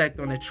they checked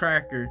on the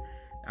tracker,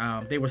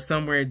 they were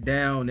somewhere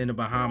down in the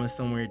Bahamas,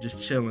 somewhere just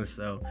chilling.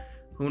 So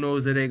who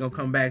knows if they're going to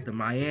come back to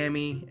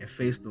Miami and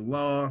face the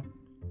law.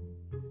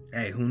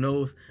 Hey, who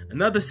knows?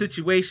 Another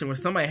situation where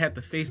somebody had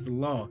to face the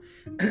law.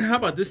 How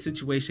about this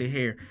situation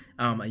here?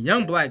 A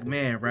young black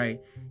man,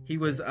 right? He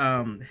was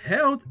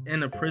held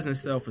in a prison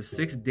cell for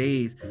 6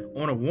 days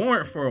on a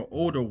warrant for an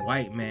older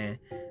white man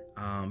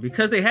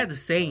because they had the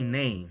same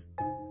name.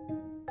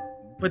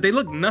 But they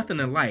look nothing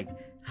alike.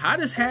 How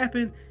this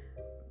happened?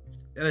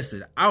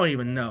 Listen, I don't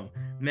even know.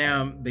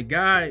 Now, the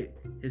guy,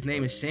 his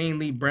name is Shane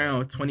Lee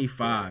Brown,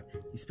 25.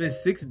 He spent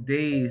 6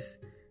 days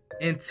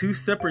in 2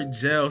 separate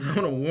jails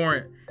on a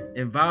warrant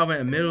involving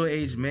a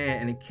middle-aged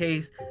man in a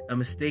case of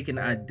mistaken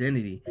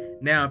identity.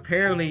 Now,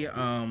 apparently,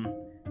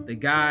 the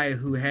guy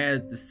who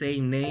had the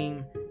same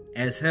name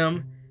as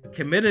him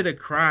committed a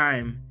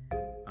crime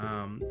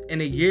in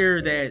a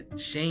year that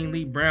Shane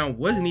Lee Brown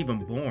wasn't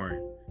even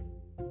born.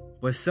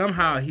 But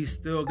somehow he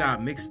still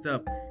got mixed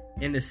up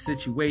in the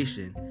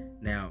situation.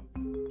 Now,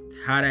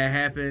 how that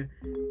happened,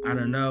 I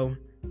don't know.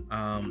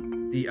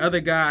 The other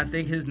guy, I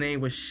think his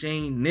name was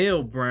Shane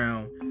Neil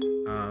Brown.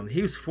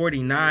 He was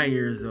 49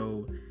 years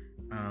old.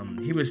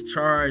 He was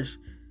charged,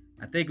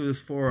 I think it was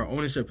for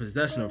ownership,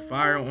 possession of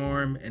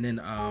firearm, and then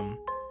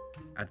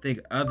I think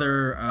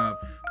other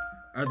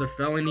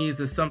felonies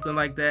or something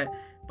like that.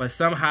 But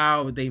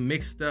somehow they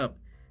mixed up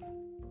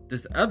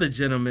this other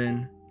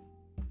gentleman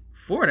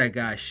for that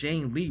guy,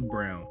 Shane Lee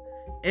Brown.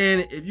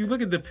 And if you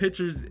look at the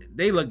pictures,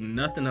 they look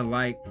nothing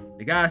alike.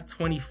 The guy's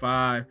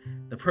 25.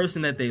 The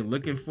person that they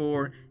looking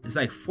for is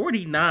like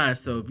 49.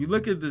 So if you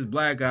look at this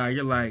black guy,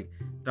 you're like,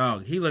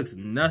 dog, he looks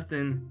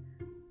nothing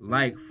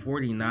like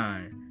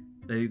 49.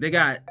 They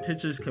got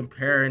pictures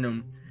comparing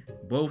them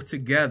both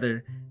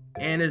together,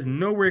 and it's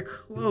nowhere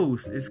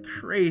close. It's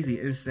crazy,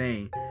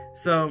 insane.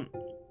 So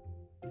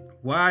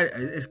why?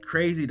 It's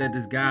crazy that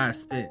this guy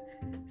spent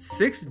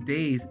 6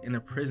 days in a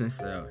prison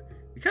cell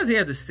because he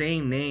had the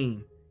same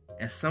name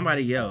as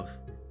somebody else,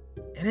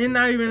 and they're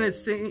not even at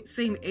the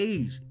same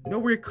age.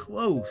 Nowhere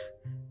close.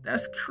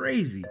 That's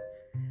crazy.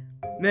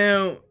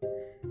 Now,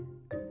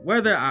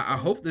 whether I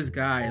hope this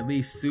guy at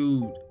least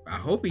sued. I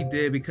hope he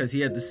did, because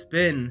he had to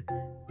spend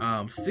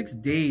 6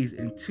 days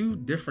in 2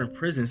 different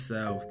prison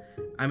cells.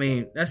 I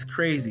mean, that's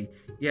crazy.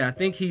 Yeah, I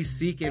think he's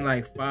seeking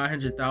like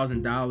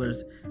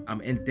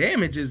 $500,000 in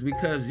damages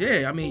because,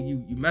 yeah, I mean,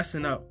 you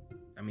messing up.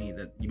 I mean,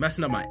 you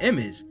messing up my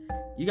image.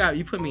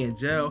 You put me in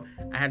jail.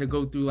 I had to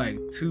go through like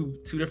two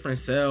different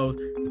cells.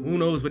 Who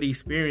knows what he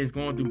experienced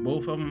going through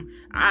both of them?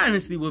 I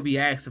honestly would be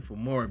asking for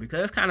more,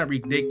 because it's kind of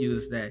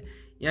ridiculous that,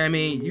 you know what I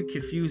mean, you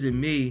confusing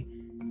me,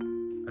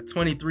 a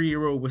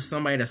 23-year-old, with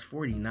somebody that's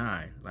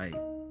 49. Like,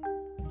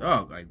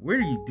 dog, like, where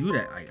do you do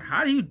that? Like,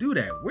 how do you do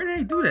that? Where do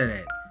they do that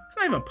at? It's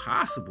not even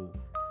possible.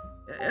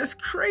 That's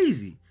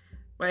crazy.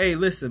 But hey,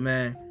 listen,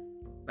 man.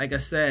 Like I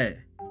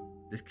said,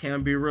 this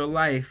can't be real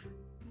life,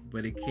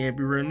 but it can't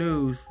be real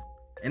news.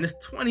 And it's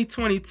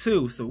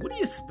 2022, so what do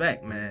you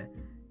expect, man?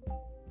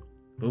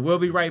 But we'll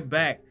be right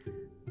back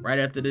right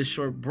after this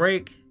short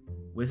break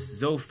with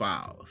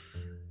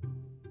Zoephiles.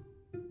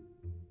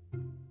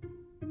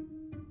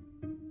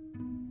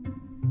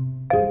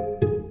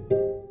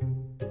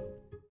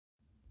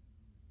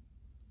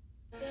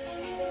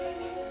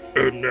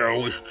 And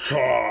now it's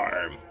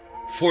time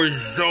for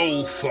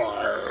Zoephiles.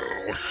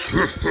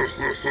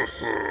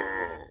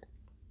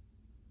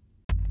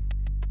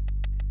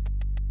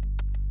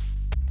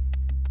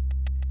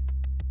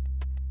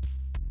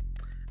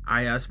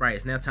 Alright, that's right.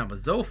 It's now time for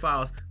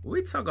Zoephiles,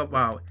 where we talk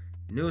about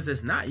news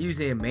that's not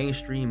usually in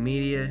mainstream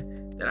media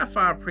that I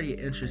find pretty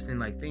interesting,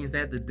 like things that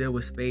have to deal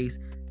with space,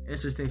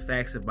 interesting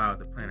facts about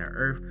the planet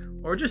Earth,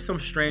 or just some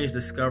strange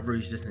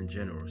discoveries just in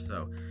general.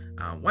 So,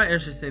 one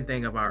interesting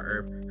thing about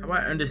Earth, how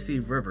about undersea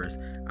rivers?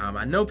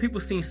 I know people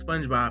seen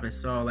SpongeBob and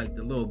saw like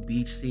the little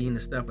beach scene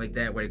and stuff like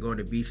that where they go on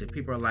the beach, and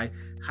people are like,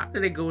 how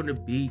do they go on the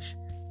beach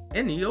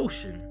in the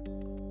ocean?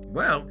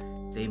 Well,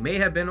 they may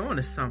have been on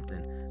to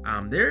something.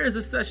 There is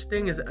a such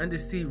thing as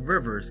undersea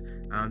rivers.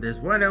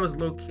 There's one that was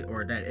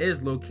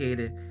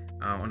located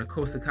on the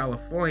coast of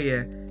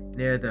California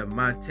near the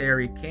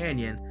Monterey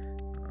Canyon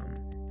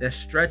that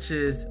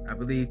stretches, I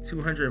believe,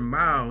 200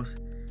 miles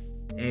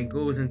and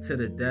goes into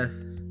the depth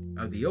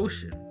of the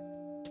ocean.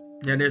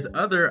 Now, there's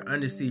other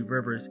undersea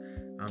rivers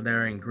that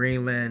are in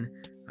Greenland.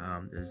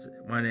 There's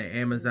one in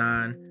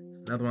Amazon.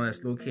 There's another one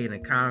that's located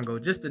in Congo,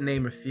 just to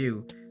name a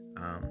few.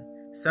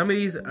 Some of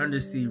these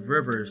undersea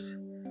rivers,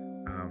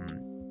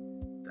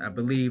 I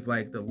believe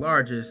like the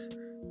largest,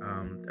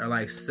 are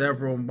like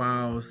several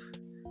miles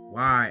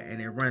wide, and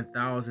they run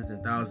thousands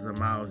and thousands of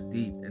miles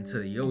deep into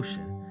the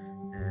ocean.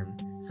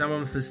 And some of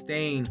them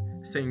sustain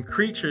certain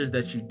creatures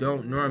that you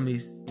don't normally,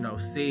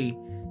 see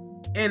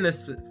in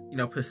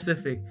the,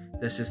 Pacific,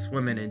 that's just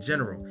swimming in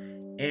general.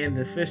 And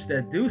the fish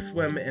that do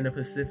swim in the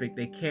Pacific,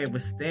 they can't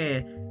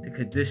withstand the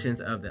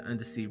conditions of the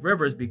undersea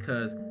rivers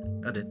because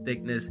of the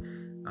thickness,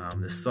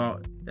 the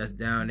salt that's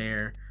down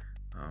there,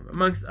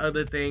 amongst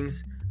other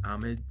things.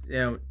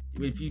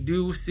 If you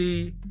do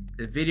see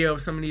the video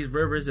of some of these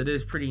rivers, it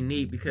is pretty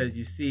neat because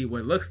you see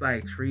what looks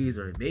like trees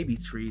or baby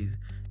trees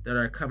that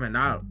are coming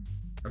out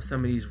of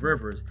some of these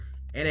rivers,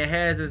 and it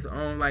has its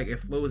own, like, it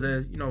flows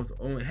as,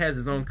 it has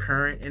its own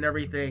current and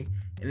everything,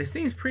 and it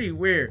seems pretty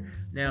weird.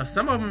 Now,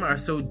 some of them are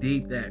so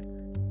deep that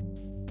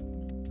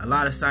a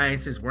lot of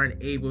scientists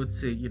weren't able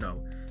to,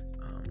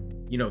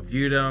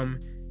 view them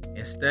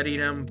and study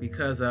them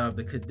because of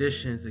the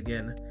conditions,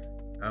 again,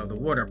 of the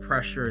water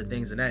pressure and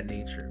things of that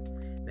nature.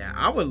 Now,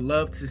 I would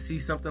love to see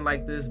something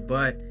like this,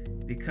 but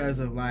because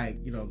of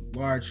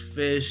large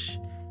fish,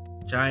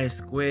 giant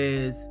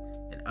squids,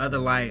 and other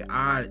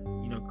odd,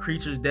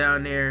 creatures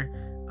down there,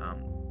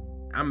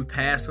 I'm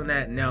pass on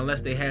that now,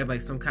 unless they have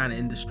some kind of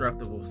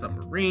indestructible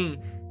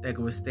submarine that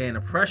can withstand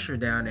the pressure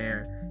down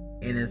there,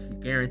 and it's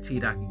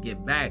guaranteed I can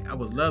get back. I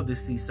would love to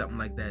see something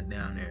like that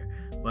down there,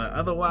 but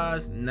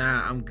otherwise,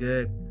 nah, I'm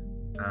good.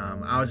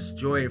 I'll just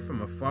enjoy it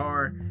from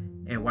afar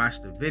and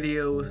watch the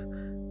videos.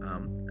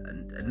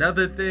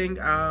 Another thing,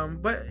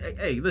 but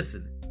hey,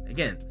 listen,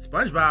 again,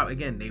 SpongeBob,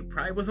 again, they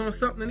probably was on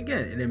something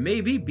again, and there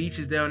may be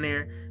beaches down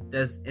there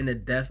that's in the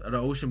depth of the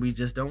ocean we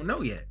just don't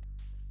know yet.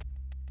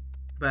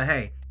 But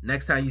hey,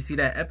 next time you see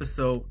that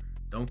episode,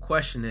 don't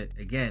question it.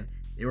 Again,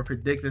 they were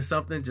predicting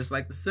something just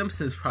like The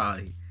Simpsons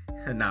probably.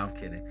 No, I'm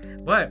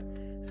kidding. But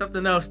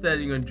something else that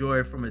you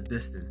enjoy from a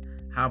distance.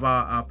 How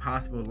about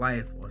possible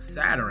life on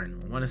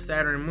Saturn, on one of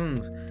Saturn's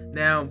moons?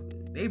 Now,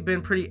 they've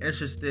been pretty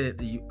interested,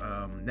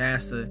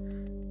 NASA,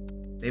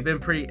 they've been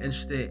pretty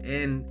interested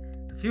in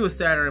a few of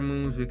Saturn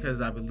moons because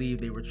I believe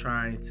they were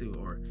trying to,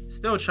 or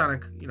still trying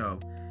to,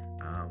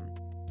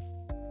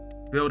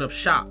 build up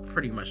shop,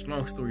 pretty much,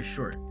 long story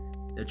short.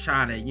 They're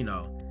trying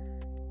to,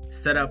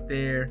 set up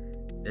there.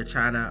 They're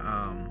trying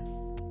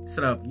to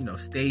set up,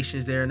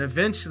 stations there, and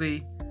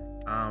eventually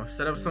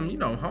set up some,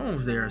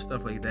 homes there and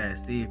stuff like that.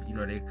 See if,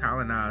 they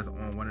colonize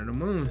on one of the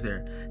moons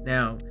there.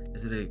 Now,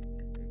 is it a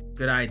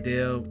good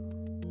idea?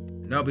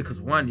 No, because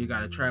one, you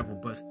got to travel,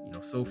 but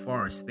so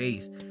far in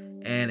space,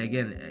 and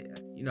again,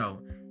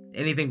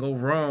 anything go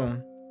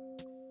wrong,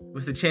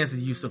 what's the chances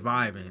of you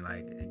surviving?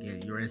 Like,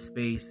 again, you're in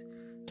space.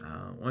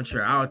 Once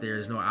you're out there,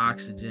 there's no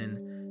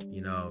oxygen.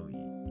 You're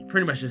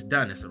pretty much just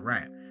done. It's a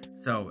wrap.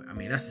 So, I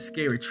mean, that's a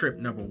scary trip,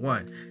 number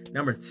one.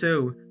 Number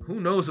two,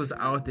 who knows what's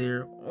out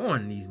there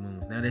on these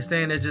moons? Now, they're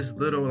saying there's just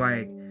little,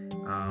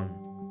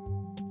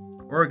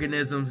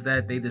 organisms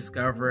that they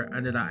discover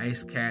under the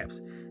ice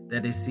caps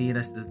that they see, and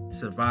that's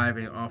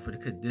surviving off of the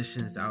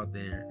conditions out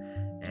there.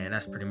 And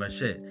that's pretty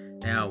much it.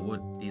 Now,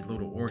 what these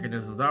little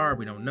organisms are,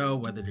 we don't know.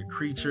 Whether they're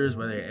creatures,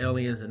 whether they're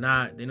aliens or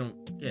not, they don't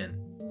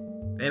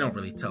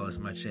really tell us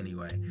much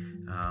anyway.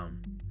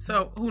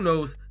 So, who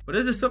knows? But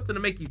this is something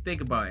to make you think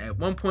about. At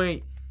one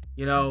point,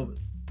 we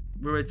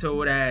were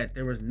told that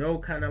there was no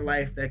kind of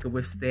life that could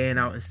withstand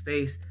out in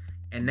space.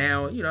 And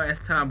now, as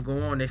time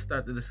goes on, they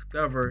start to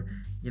discover,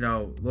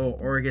 little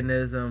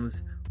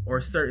organisms or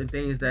certain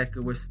things that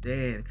could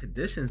withstand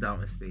conditions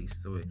out in space.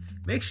 So it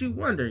makes you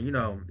wonder,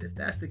 if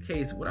that's the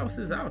case, what else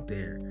is out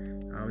there?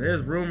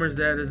 There's rumors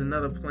that there's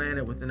another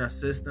planet within our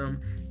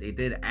system. They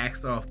did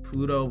ask off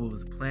Pluto, but it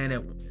was a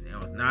planet. It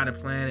was not a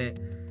planet.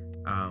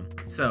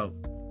 So,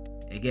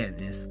 again,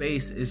 in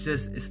space,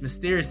 it's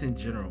mysterious in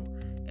general.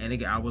 And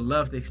again, I would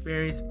love to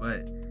experience,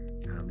 but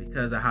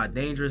because of how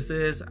dangerous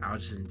it is, I'll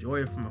just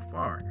enjoy it from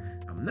afar.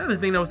 Another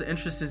thing that was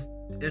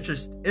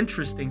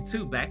interesting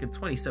too, back in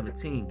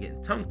 2017,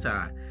 getting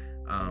tongue-tied,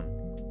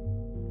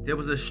 there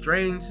was a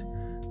strange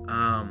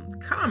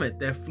comet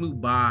that flew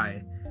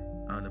by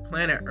the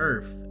planet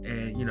Earth,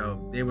 and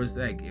there was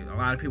a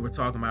lot of people were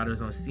talking about it. It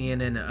was on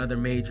CNN and other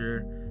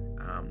major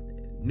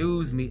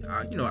news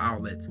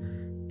outlets,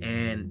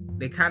 and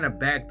they kind of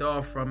backed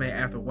off from it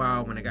after a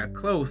while when it got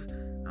close.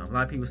 A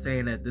lot of people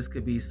saying that this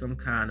could be some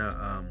kind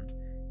of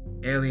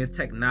alien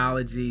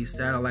technology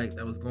satellite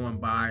that was going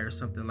by or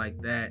something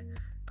like that.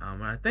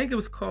 I think it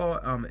was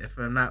called, if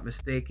I'm not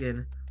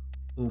mistaken,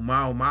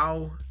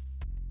 Oumuamua,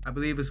 I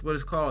believe is what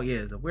it's called. Yeah,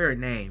 it's a weird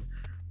name,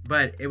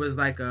 but it was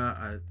like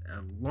a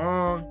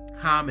long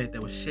comet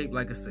that was shaped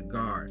like a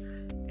cigar,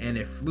 and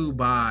it flew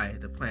by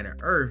the planet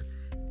Earth,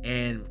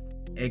 and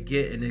it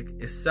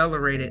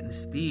accelerated in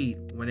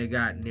speed when it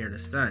got near the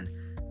sun.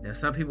 Now,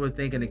 some people are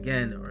thinking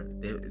again, or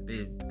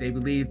they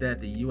believe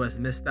that the U.S.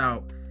 missed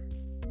out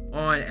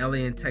on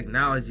alien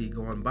technology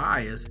going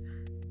by us,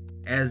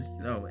 as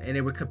and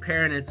they were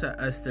comparing it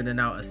to us sending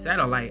out a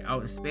satellite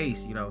out in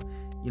space. You know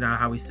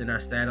how we send our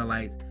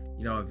satellites,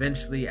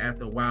 eventually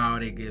after a while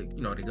they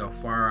go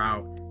far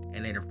out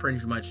and they're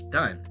pretty much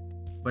done.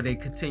 But they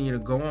continue to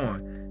go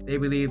on. They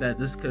believe that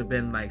this could have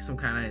been like some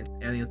kind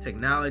of alien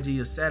technology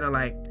or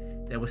satellite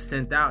that was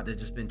sent out that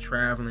just been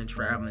traveling,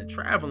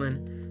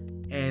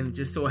 and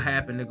just so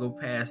happened to go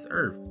past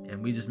Earth.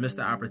 And we just missed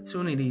the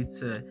opportunity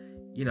to,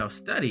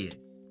 study it.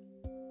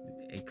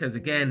 Because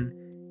again,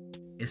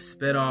 it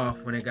spit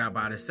off when it got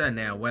by the sun.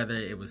 Now, whether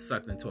it was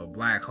sucked into a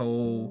black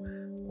hole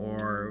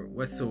or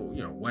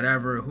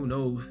whatever, who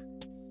knows?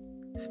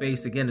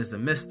 Space, again, is a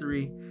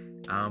mystery.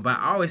 But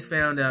I always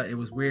found out it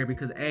was weird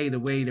because A, the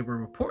way they were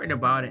reporting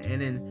about it,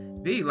 and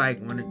then B, like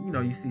when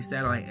you see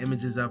satellite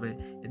images of it,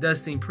 it does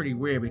seem pretty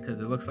weird because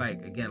it looks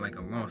like, again, like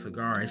a long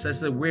cigar. It's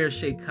just a weird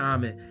shaped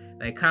comet.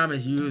 Like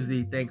comets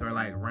usually think are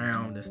like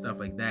round and stuff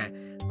like that.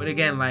 But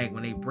again, like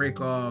when they break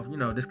off,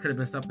 this could have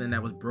been something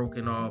that was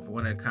broken off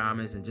one of the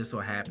comets and just so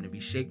happened to be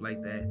shaped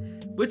like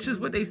that, which is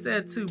what they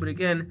said too. But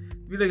again,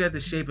 if you look at the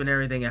shape and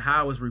everything and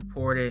how it was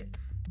reported,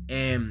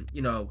 and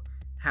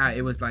how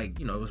it was like,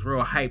 it was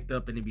real hyped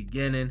up in the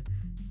beginning.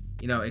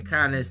 It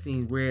kind of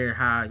seemed weird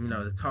how,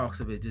 the talks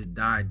of it just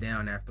died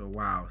down after a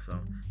while. So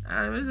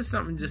this is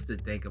something just to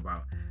think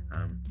about.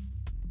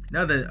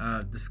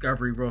 Another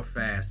discovery real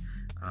fast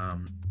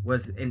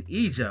was in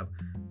Egypt.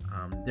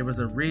 There was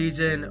a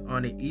region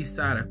on the east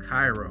side of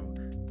Cairo.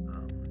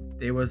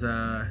 There was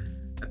a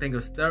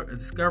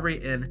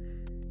discovery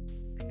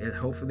in,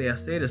 hopefully I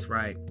say this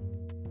right,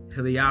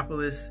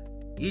 Heliopolis,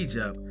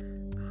 Egypt.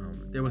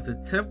 There was a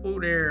temple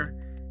there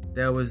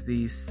that was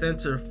the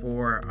center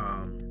for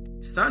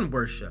sun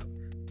worship.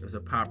 It was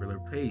a popular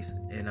place,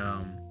 and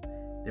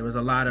there was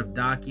a lot of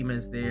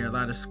documents there, a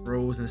lot of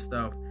scrolls and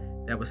stuff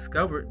that was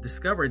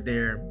discovered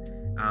there.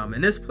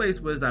 And this place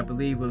was, I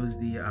believe, it was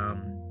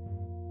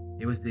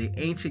the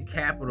ancient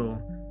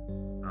capital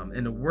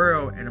in the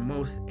world and the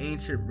most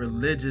ancient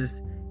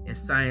religious and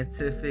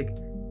scientific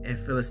and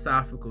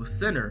philosophical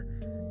center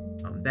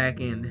back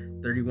in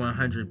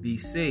 3100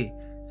 BC.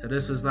 So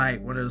this was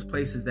like one of those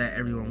places that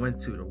everyone went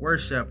to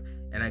worship,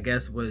 and I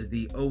guess was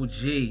the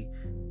OG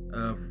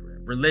of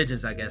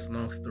religions, I guess,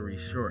 long story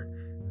short.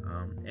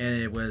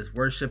 And it was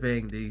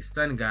worshiping the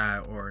sun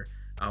god, or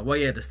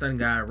the sun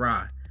god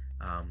Ra,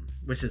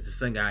 which is the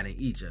sun god in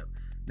Egypt.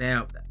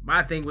 Now,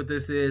 my thing with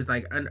this is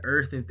like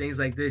Unearthed and things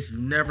like this, you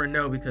never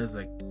know, because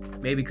like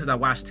maybe because I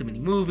watched too many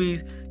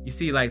movies, you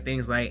see like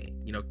things like,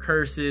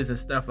 curses and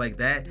stuff like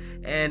that.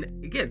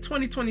 And again,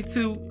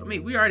 2022, I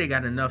mean, we already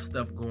got enough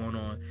stuff going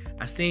on.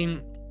 I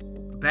seen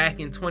back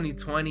in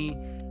 2020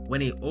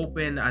 when it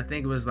opened, I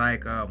think it was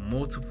like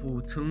multiple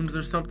tombs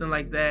or something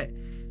like that.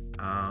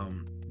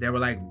 They were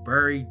like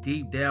buried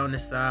deep down the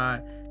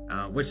side,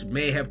 which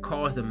may have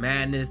caused the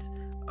madness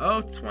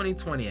of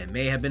 2020. It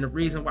may have been the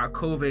reason why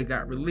COVID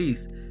got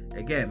released.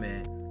 Again,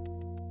 man,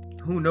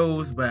 who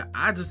knows? But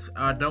I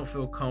don't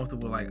feel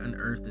comfortable like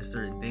unearthing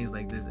certain things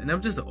like this, and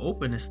I'm just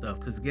open to stuff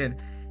because again,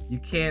 you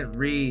can't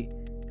read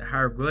the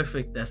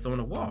hieroglyphic that's on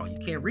the wall. You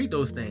can't read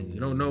those things. You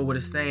don't know what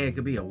it's saying. It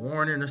could be a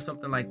warning or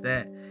something like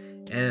that.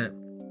 And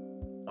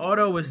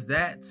although it's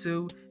that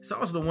too, it's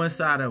also the one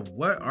side of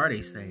what are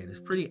they saying. It's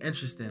pretty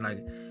interesting.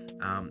 Like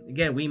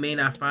again, we may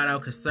not find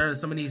out concerning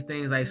some of these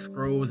things like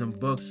scrolls and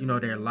books.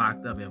 They're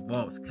locked up in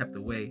vaults, kept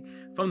away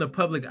from the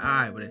public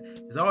eye. But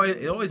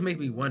it always makes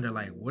me wonder,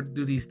 like, what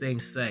do these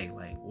things say?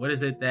 Like, what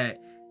is it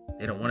that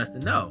they don't want us to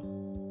know?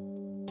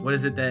 What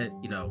is it that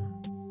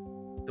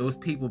those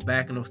people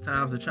back in those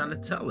times are trying to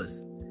tell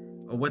us,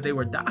 or what they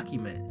were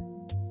documenting?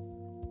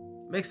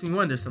 Makes me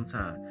wonder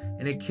sometimes,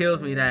 and it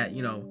kills me that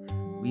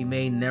we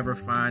may never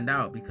find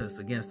out, because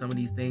again, some of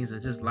these things are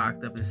just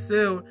locked up and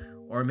sealed,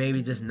 or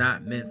maybe just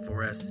not meant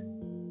for us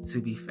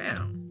to be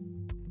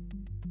found.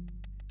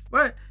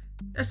 But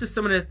that's just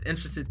some of the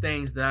interesting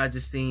things that I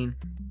just seen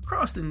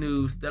across the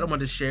news that I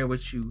want to share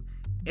with you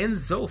in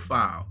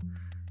Zofile.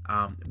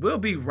 We'll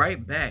be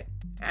right back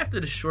after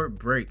the short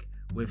break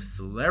with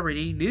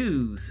celebrity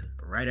news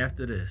right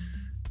after this.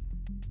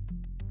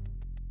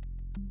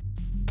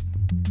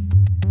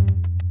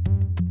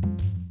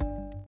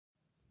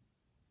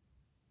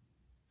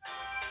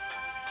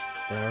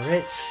 The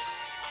rich,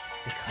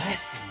 the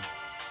classy,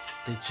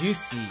 the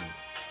juicy,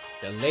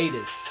 the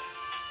latest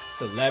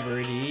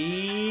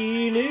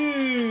celebrity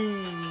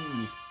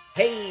news.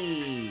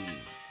 Hey!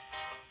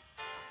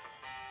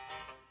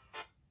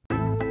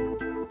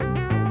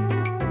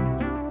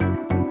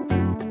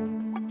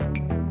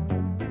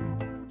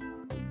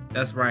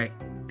 That's right.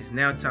 It's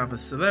now time for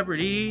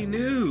celebrity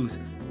news.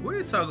 We're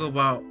going to talk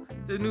about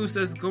the news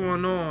that's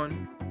going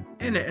on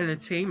in the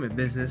entertainment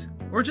business,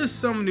 or just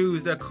some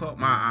news that caught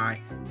my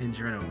eye in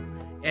general.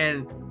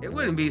 And it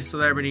wouldn't be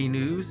celebrity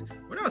news.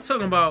 We're not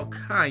talking about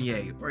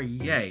Kanye or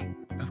Ye,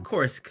 of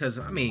course, because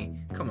I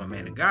mean, come on,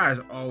 man, the guy's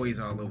always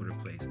all over the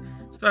place.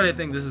 Starting to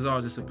think this is all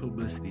just a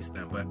publicity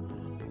stunt, but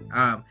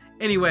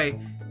anyway,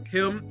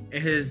 him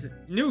and his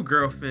new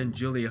girlfriend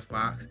Julia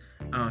Fox,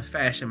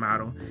 fashion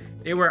model,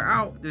 they were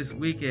out this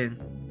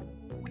weekend.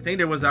 I think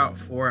they was out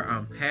for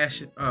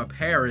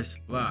Paris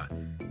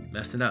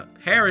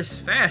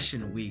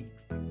Fashion Week,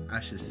 I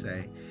should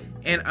say.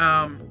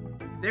 And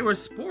they were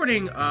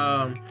sporting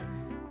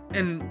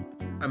in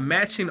a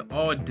matching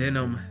all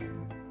denim,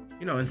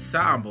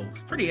 ensemble.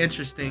 It's pretty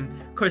interesting.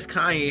 Of course,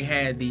 Kanye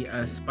had the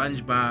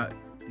SpongeBob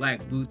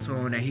black boots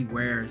on that he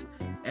wears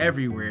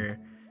everywhere.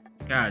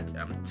 God,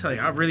 I'm telling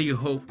you, I really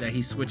hope that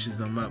he switches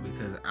them up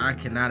because I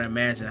cannot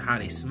imagine how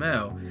they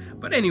smell.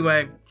 But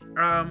anyway,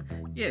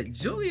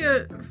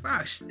 Julia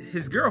Fox,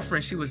 his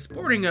girlfriend, she was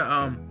sporting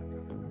a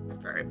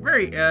very,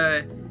 very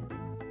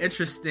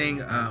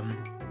interesting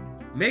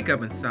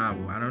makeup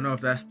ensemble. I don't know if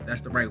that's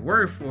the right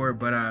word for it,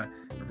 but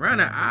around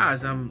her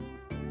eyes,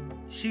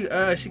 she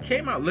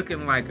came out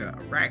looking like a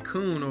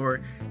raccoon,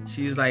 or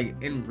she's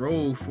like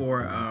enrolled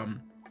for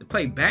to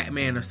play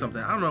Batman or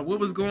something. I don't know what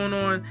was going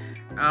on,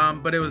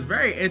 but it was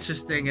very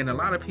interesting, and a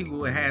lot of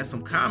people had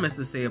some comments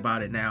to say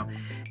about it. Now,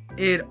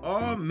 it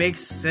all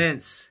makes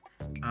sense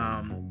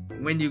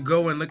when you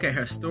go and look at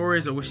her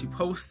stories or what she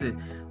posted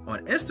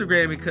on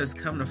Instagram, because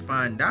come to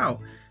find out,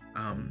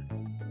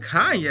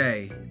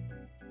 Kanye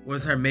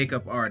was her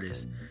makeup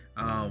artist.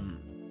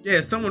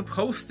 Someone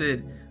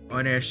posted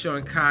on there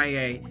showing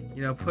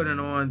Kanye, putting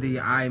on the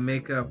eye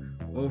makeup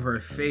over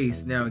her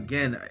face. Now,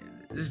 again,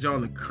 this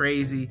joint look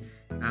crazy.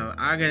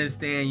 I can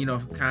understand,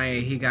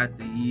 Kanye, he got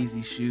the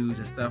Yeezy shoes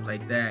and stuff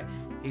like that.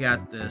 He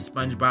got the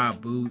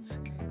SpongeBob boots.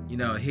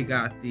 He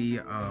got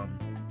the,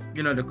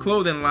 the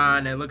clothing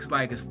line that looks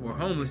like it's for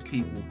homeless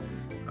people.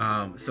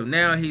 So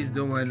now he's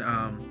doing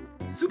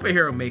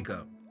superhero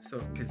makeup. So,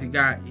 cause he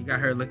got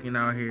her looking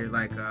out here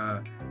like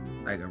a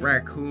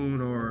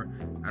raccoon, or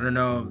I don't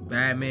know,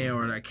 Batman,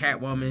 or like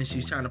Catwoman.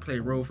 She's trying to play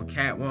a role for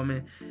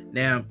Catwoman.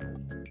 Now,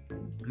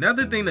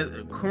 another thing that's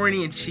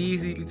corny and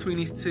cheesy between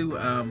these two,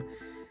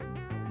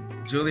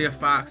 Julia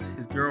Fox,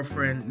 his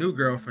new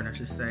girlfriend, I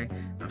should say,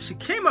 she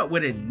came up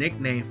with a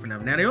nickname for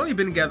them. Now, they only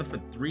been together for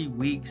 3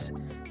 weeks,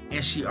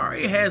 and she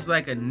already has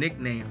like a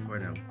nickname for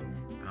them.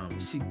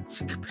 She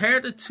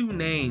compared the two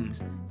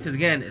names, because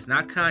again, it's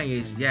not Kanye,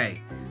 it's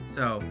Ye.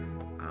 So,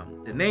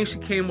 the name she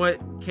came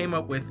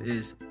up with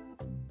is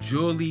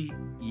Julie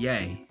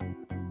Ye.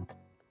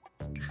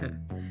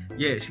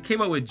 Yeah, she came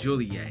up with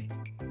Julie Ye.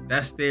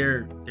 That's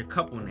their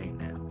couple name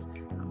now.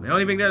 They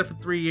only been together for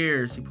 3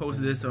 years. She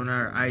posted this on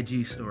her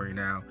IG story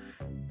now.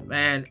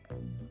 Man,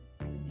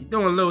 you're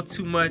doing a little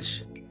too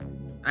much.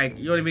 Like,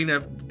 you only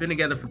been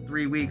together for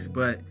 3 weeks,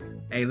 but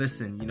hey,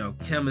 listen,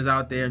 Kim is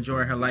out there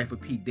enjoying her life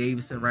with Pete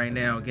Davidson right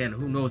now. Again,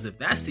 who knows if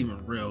that's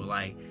even real?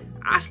 Like,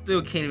 I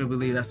still can't even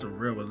believe that's a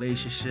real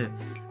relationship.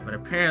 But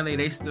apparently,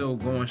 they still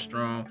going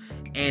strong.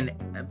 And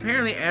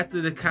apparently,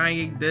 after the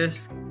Kanye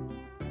diss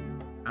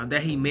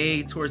that he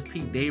made towards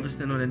Pete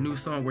Davidson on a new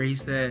song where he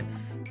said,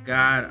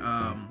 God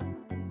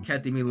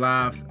kept me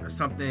alive or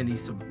something, he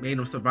made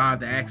him survive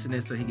the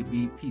accident so he could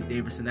beat Pete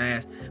Davidson's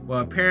ass. Well,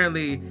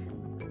 apparently,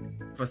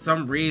 for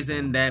some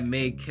reason, that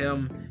made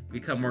Kim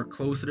become more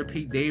closer to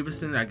Pete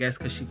Davidson. I guess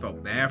because she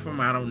felt bad for him.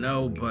 I don't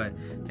know. But,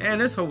 man,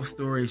 this whole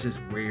story is just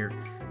weird.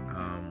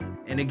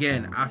 And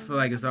again, I feel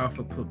like it's all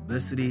for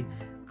publicity.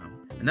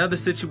 Another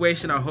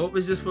situation I hope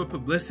is just for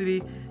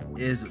publicity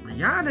is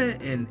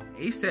Rihanna and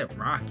A$AP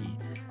Rocky.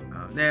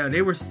 Now,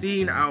 they were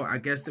seen out, I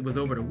guess it was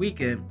over the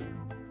weekend.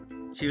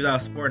 She was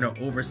out sporting an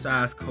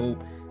oversized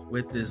coat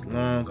with this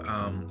long,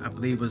 I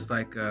believe it was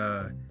like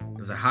it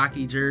was a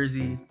hockey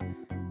jersey,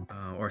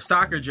 or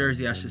soccer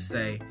jersey, I should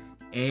say.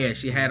 And yeah,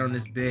 she had on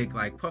this big,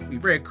 like, puffy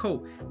red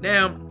coat.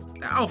 Now,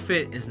 the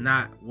outfit is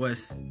not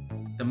what's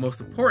the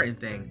most important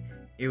thing.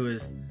 It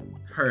was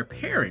her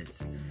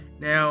appearance.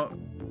 Now,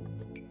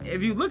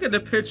 if you look at the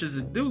pictures,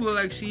 it do look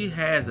like she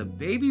has a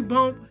baby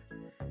bump.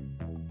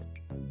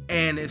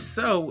 And if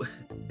so,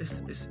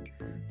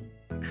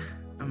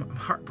 I'm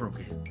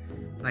heartbroken.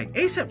 Like,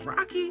 A$AP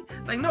Rocky?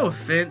 Like, no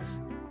offense.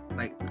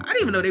 Like, I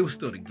didn't even know they were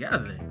still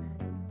together.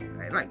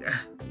 Like,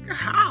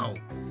 how?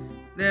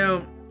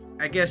 Now,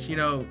 I guess,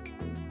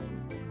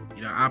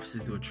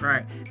 opposites to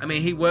attract. I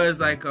mean, he was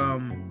like,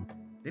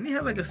 didn't he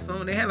have like a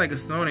song? They had like a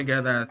song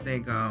together, I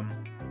think, a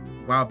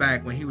while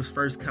back when he was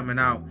first coming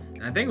out.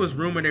 And I think it was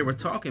rumored they were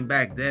talking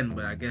back then,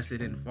 but I guess it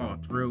didn't fall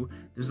through.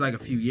 This was like a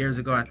few years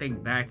ago. I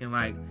think back in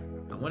like,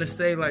 I want to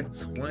say like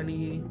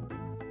 20,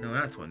 no,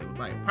 not 20,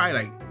 like probably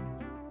like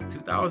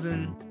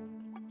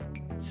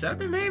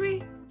 2007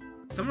 maybe?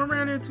 Somewhere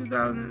around there,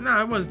 2000.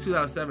 No, it wasn't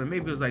 2007.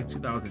 Maybe it was like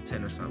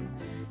 2010 or something.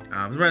 It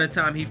was around the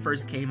time he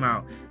first came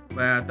out.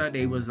 But I thought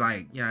they was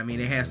like,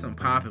 they had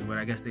something popping, but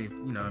I guess they,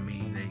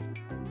 nothing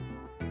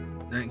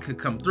could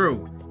come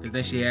through. Because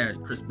then she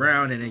had Chris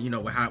Brown, and then,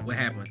 what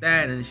happened with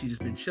that, and then she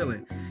just been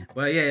chilling.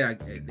 But yeah,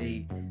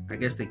 I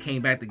guess they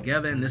came back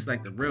together, and this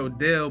like the real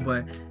deal.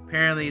 But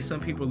apparently some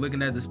people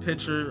looking at this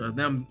picture of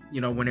them,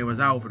 when they was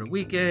out over the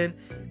weekend,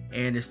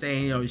 and they're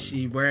saying,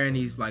 she wearing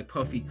these like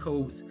puffy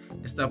coats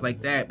and stuff like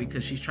that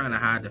because she's trying to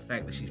hide the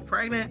fact that she's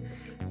pregnant.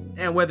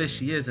 And whether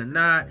she is or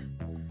not,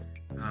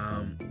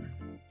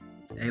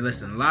 hey,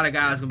 listen, a lot of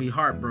guys gonna be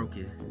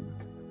heartbroken,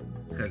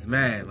 cause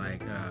man,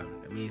 like,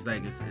 it's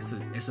like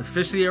it's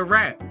officially a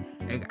wrap.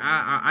 Like,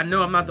 I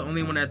know I'm not the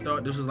only one that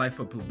thought this was like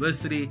for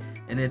publicity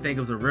and didn't think it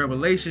was a real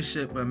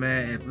relationship, but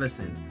man, if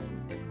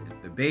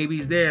the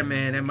baby's there,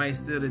 man, that might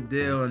seal the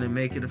deal and then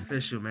make it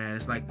official, man.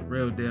 It's like the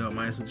real deal.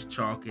 Might as well just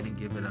chalk it and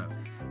give it up.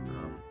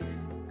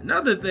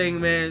 Another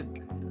thing,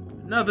 man,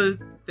 another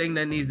thing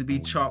that needs to be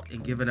chalked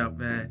and given up,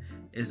 man,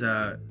 is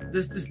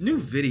this new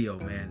video,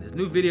 man. This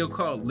new video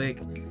called Lick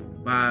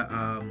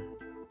by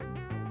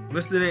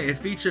listening. It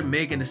featured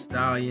Megan Thee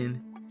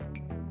Stallion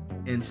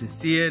and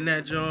Sincere in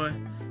that joint.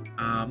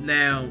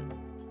 Now,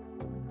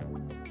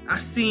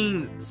 I've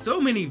seen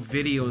so many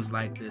videos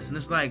like this, and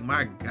it's like,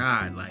 my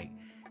God, like,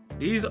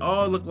 these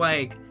all look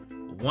like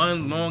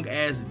one long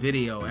ass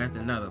video after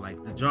another.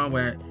 Like the joint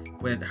where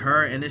with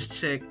her and this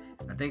chick,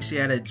 I think she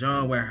had a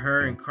joint where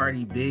her and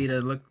Cardi B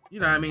that look, you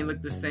know what I mean,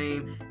 look the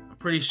same. I'm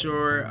pretty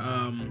sure,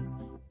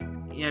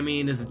 yeah, I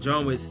mean, there's a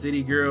joint with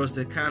City Girls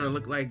that kind of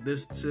look like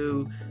this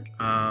too.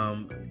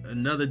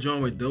 Another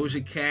joint with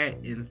Doja Cat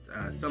and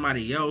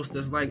somebody else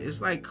that's like,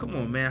 it's like, come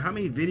on, man, how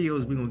many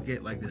videos we gonna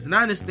get like this? And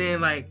I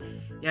understand, like,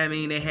 yeah, I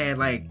mean, they had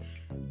like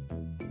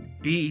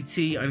BET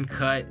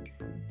Uncut,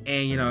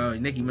 and you know,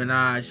 Nicki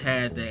Minaj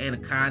had the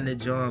Anaconda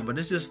joint, but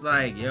it's just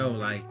like, yo,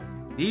 like,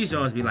 these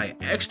joints be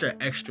like extra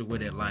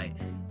with it. Like,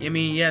 I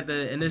mean, you had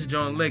in this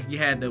joint Lick, you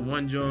had the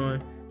one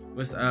joint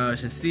was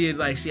she see it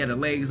like she had her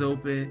legs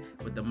open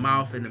with the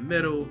mouth in the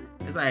middle.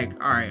 It's like,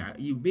 all right,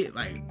 you be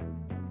like,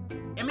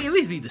 I mean, at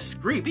least be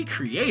discreet, be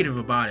creative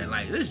about it.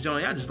 Like this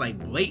joint, y'all just like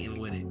blatant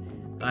with it.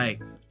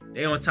 Like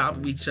they on top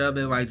of each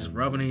other, like just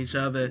rubbing each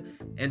other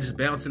and just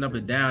bouncing up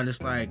and down.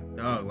 Just like,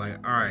 dog, like,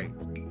 all right,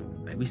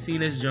 like we seen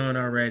this joint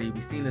already.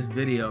 We seen this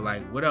video.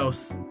 Like, what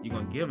else you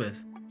gonna give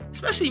us?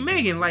 Especially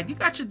Megan, like, you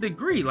got your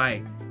degree.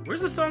 Like,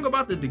 where's the song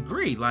about the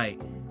degree? Like,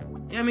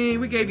 I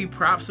mean, we gave you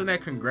props on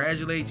that,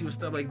 congratulate you and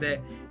stuff like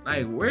that.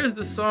 Like, where's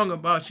the song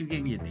about you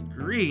getting your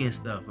degree and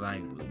stuff?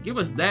 Like, give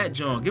us that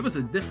joint. Give us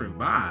a different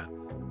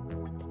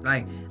vibe.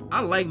 Like,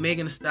 I like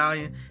Megan Thee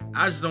Stallion.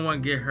 I just don't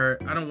want to get her.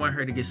 I don't want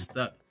her to get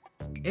stuck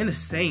in the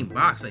same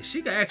box. Like,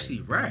 she can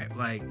actually rap.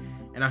 Like,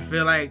 and I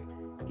feel like,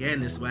 again,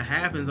 this is what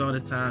happens all the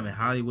time in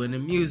Hollywood and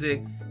in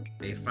music.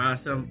 They find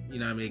some, you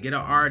know what I mean, they get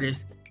an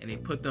artist and they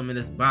put them in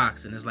this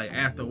box, and it's like,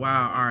 after a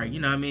while, all right,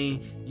 you know what I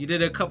mean, you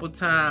did it a couple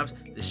times,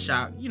 the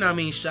shock, you know what I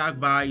mean, shock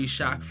value,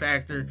 shock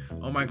factor,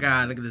 oh my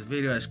God, look at this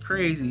video, that's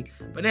crazy.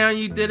 But now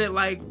you did it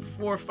like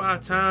 4 or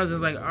 5 times, and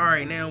it's like, all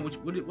right, now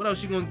what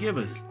else you gonna give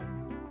us?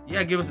 You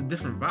gotta give us a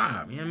different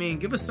vibe, you know what I mean?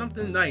 Give us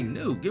something like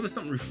new, give us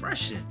something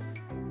refreshing.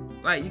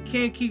 Like, you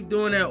can't keep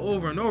doing that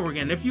over and over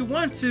again. If you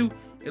want to,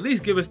 at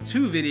least give us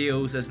 2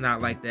 videos that's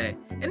not like that,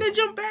 and then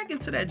jump back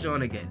into that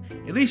joint again.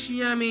 At least, you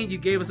know what I mean, you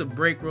gave us a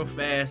break real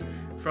fast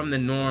from the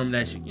norm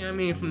that you know what I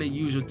mean, from the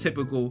usual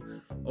typical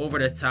over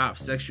the top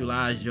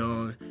sexualized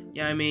joint. You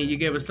know what I mean, you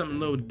gave us something a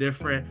little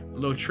different, a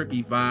little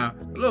trippy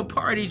vibe, a little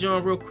party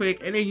joint real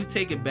quick, and then you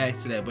take it back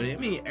to that. But I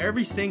mean,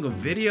 every single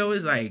video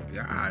is like,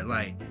 God,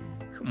 like,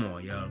 come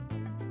on, yo.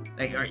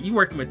 Like, are you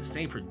working with the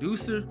same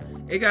producer?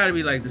 It gotta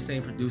be like the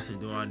same producer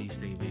doing all these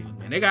same videos,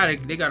 man.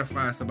 They gotta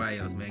find somebody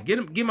else, man.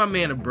 Give my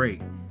man a break.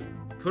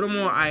 Put him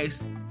on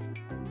ice.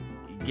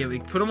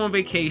 Put him on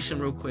vacation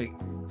real quick.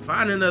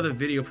 Find another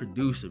video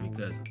producer,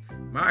 because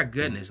my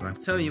goodness, I'm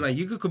telling you, like,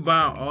 you could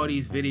combine all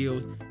these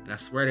videos, and I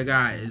swear to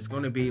God, it's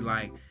gonna be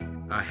like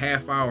a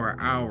half hour,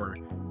 hour.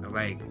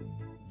 Like,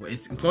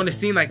 it's going to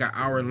seem like an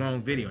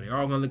hour-long video. They're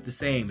all gonna look the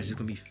same. It's just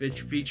gonna be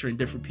featuring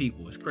different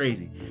people. It's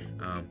crazy,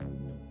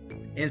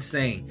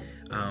 insane.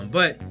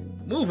 But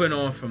moving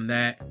on from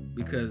that,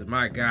 because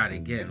my God,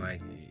 again,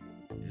 like,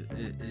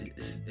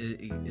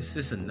 it's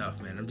just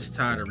enough, man. I'm just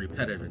tired of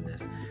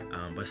repetitiveness.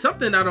 But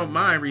something I don't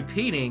mind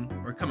repeating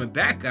or coming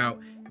back out,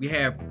 we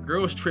have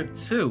Girls Trip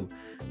 2.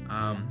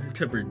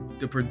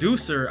 The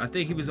producer, I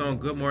think he was on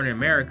Good Morning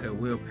America,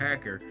 Will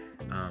Packer.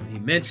 He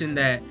mentioned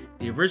that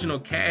the original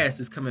cast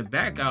is coming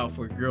back out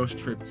for Girls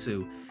Trip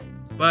 2,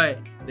 but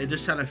they're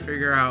just trying to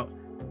figure out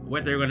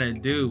what they're gonna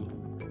do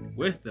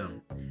with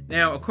them.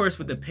 Now, of course,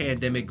 with the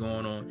pandemic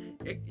going on,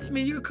 I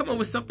mean, you could come up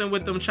with something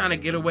with them trying to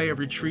get away, a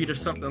retreat or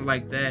something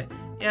like that.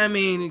 Yeah, I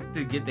mean,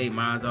 to get their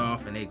minds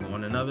off and they go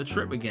on another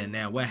trip again.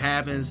 Now, what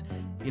happens,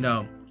 you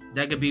know,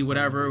 that could be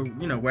whatever,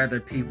 you know, whether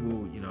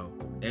people, you know,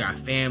 they got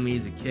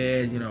families and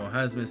kids, you know,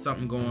 husbands,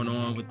 something going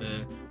on with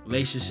the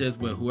relationships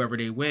with whoever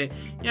they with.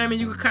 Yeah, I mean,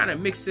 you could kind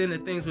of mix in the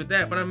things with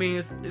that, but I mean,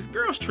 it's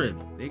girls' trip.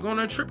 They going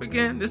on a trip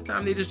again. This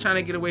time they just trying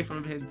to get away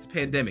from the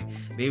pandemic.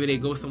 Maybe they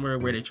go somewhere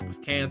where their trip was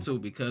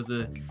canceled because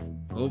of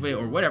COVID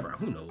or whatever.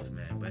 Who knows,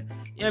 man? But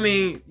yeah, I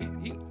mean,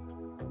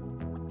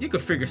 you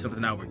could figure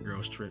something out with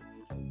girls' trip.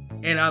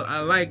 And I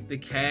like the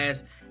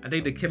cast. I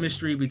think the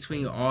chemistry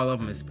between all of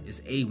them is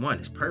A1.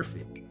 It's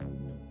perfect.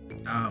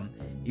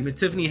 Even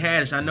Tiffany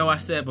Haddish, I know I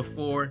said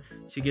before,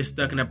 she gets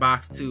stuck in a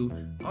box too,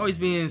 always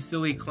being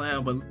silly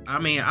clown, but I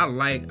mean, I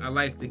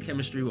like the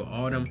chemistry with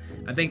all of them.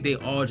 I think they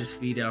all just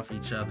feed off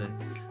each other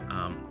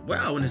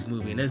well in this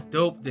movie, and it's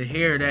dope to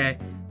hear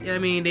that. Yeah, I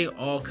mean, they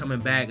all coming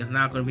back. It's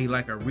not going to be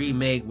like a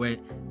remake with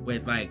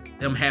like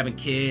them having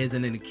kids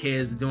and then the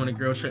kids doing a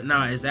girl trip.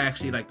 No, it's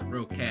actually like the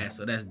real cast,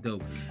 so that's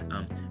dope.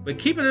 But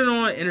keeping it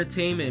on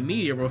entertainment and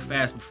media real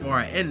fast before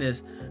I end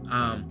this,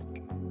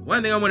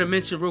 one thing I want to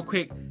mention real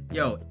quick,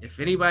 Yo, if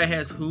anybody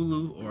has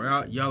Hulu or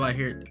y'all out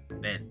here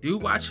that do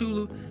watch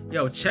Hulu,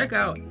 yo, check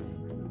out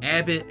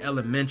Abbott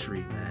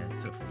Elementary, man.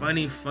 It's a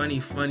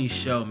funny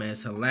show, man.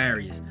 It's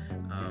hilarious.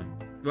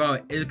 Well,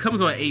 it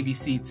comes on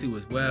ABC too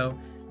as well,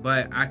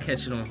 but I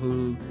catch it on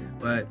Hulu.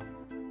 But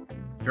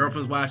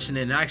girlfriend's watching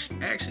it, and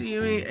actually, I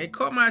mean, it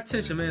caught my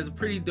attention, man. It's a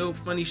pretty dope,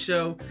 funny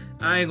show.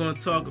 I ain't gonna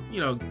talk,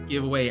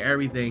 give away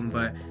everything,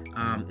 but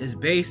it's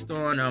based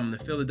on the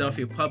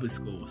Philadelphia public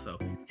school. So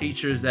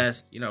teachers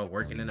that's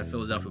working in the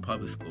Philadelphia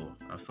public school.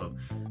 So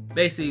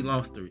basically,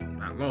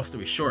 not long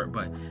story short,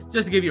 but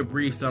just to give you a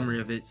brief summary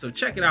of it. So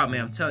check it out,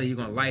 man. I'm telling you, you're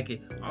gonna like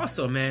it.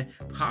 Also, man,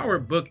 Power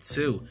Book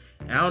 2.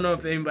 I don't know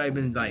if anybody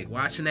been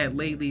watching that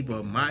lately,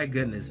 but my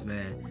goodness,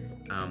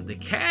 man, the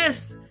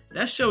cast,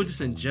 that show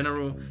just in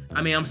general.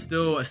 I mean, I'm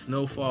still a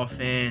Snowfall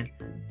fan.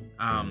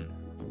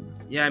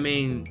 Yeah, I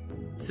mean,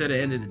 to the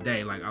end of the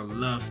day, I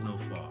love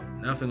Snowfall.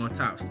 Nothing on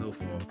top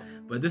Snowfall.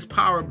 But this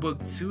Power Book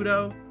 2,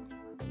 though,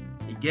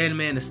 again,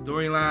 man, the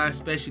storyline,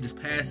 especially this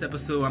past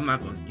episode, I'm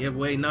not gonna give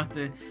away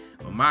nothing.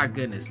 But my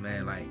goodness,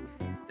 man,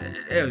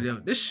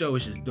 this show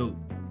is just dope.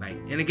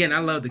 And again, I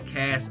love the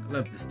cast, I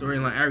love the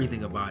storyline,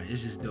 everything about it.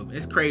 It's just dope.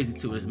 It's crazy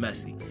too. It's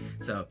messy.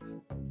 So,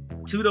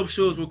 2 dope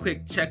shows real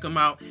quick. Check them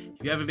out.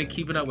 If you haven't been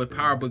keeping up with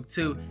Power Book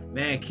 2,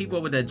 man, keep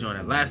up with that joint.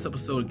 That last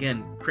episode,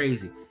 again,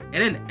 crazy.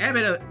 And then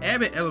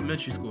Abbott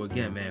Elementary School,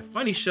 again, man,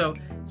 funny show.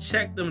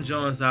 Check them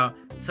joints out.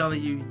 I'm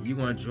telling you, you're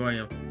going to enjoy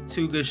them.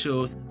 2 good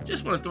shows.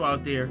 Just want to throw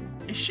out there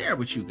and share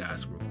with you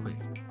guys real quick.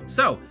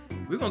 So,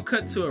 we're going to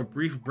cut to a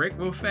brief break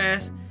real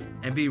fast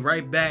and be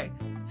right back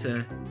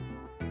to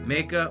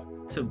Make Up,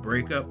 to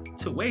Break Up,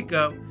 to Wake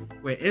Up,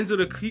 where Enzo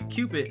the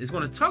Cupid is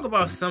going to talk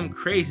about some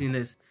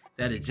craziness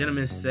that a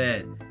gentleman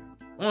said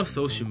on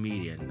social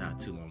media not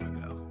too long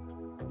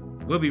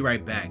ago. We'll be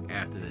right back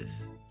after this.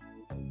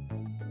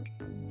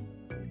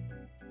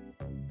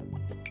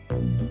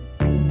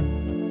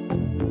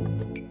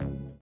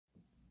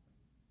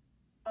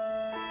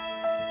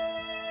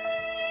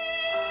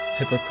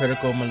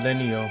 Hypocritical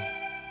Millennial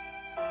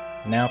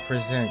now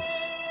presents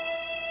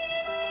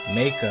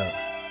Make Up,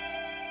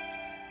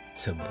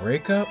 to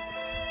Break Up,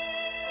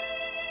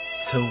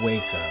 to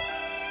Wake Up.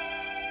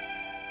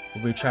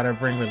 Where we try to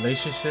bring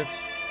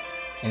relationships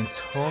and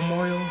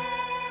turmoil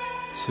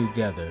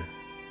together.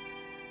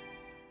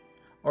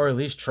 Or at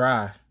least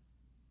try.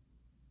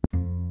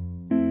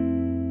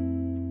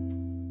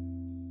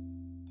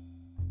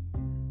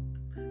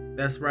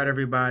 That's right,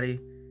 everybody.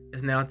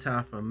 It's now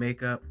time for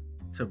Make Up,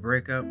 to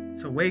Break Up,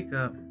 to Wake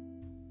Up.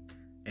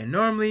 And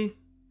normally,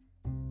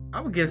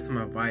 I would give some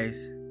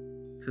advice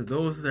to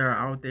those that are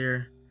out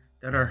there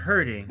that are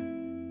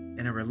hurting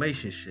in a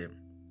relationship.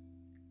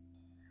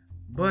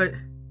 But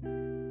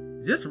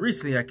just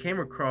recently, I came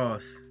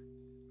across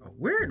a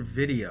weird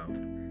video.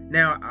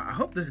 Now, I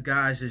hope this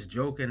guy's just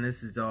joking.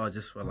 This is all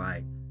just for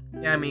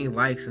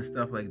likes and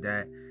stuff like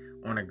that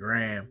on a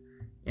gram.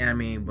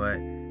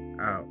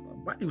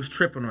 But he was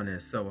tripping on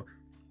this. So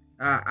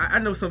I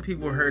know some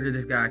people heard of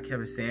this guy,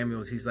 Kevin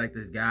Samuels. He's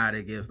this guy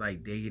that gives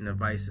dating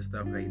advice and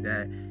stuff like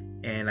that.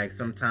 And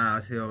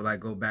sometimes he'll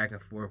go back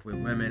and forth with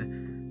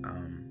women,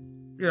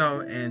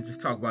 and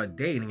just talk about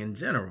dating in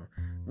general.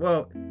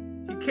 Well,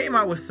 he came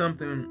out with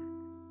something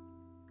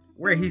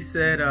where he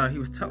said he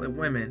was telling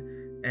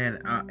women, and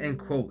in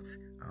quotes,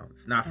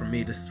 it's not from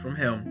me, this is from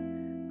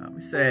him.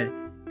 He said,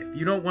 if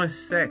you don't want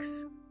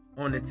sex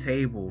on the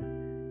table,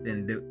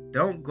 then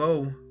don't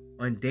go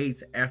on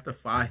dates after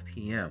 5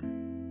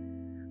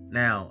 p.m.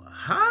 Now,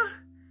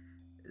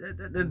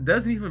 that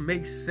doesn't even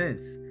make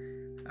sense.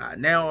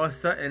 Now all of a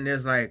sudden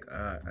there's a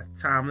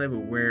time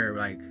limit where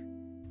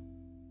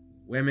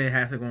women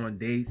have to go on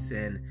dates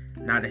and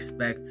not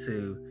expect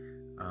to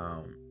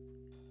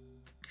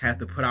have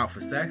to put out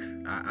for sex.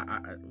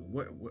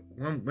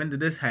 When did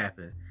this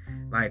happen?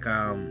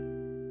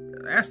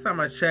 Last time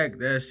I checked,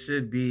 there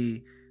should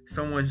be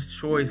someone's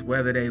choice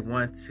whether they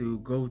want to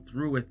go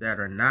through with that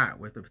or not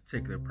with a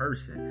particular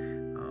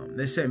person.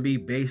 This shouldn't be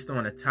based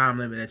on a time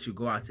limit that you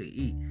go out to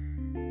eat.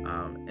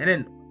 And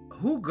then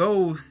who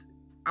goes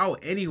out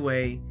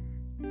anyway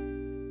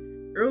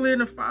earlier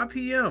than 5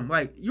 p.m.?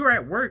 You're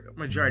at work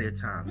majority of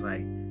times.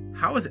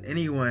 How is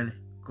anyone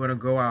gonna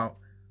go out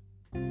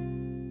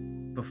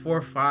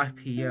before 5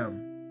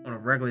 p.m. on a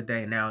regular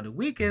day? Now, the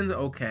weekends,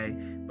 okay,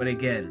 but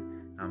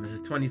again, this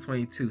is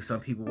 2022. Some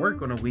people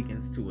work on the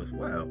weekends too as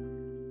well.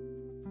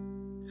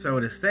 So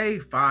to say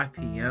 5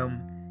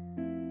 p.m.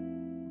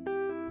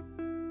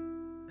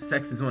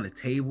 sex is on the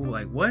table,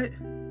 what?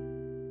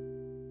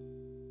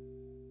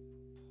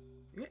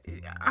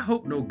 I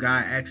hope no guy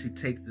actually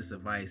takes this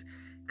advice,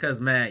 because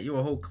man, you're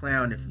a whole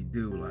clown if you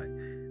do.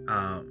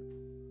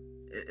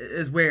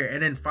 It's weird.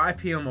 And then 5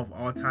 p.m. of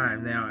all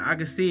time. Now I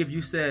can see if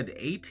you said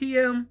 8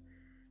 p.m.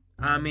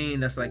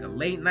 That's a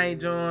late night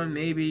joint.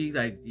 Maybe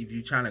if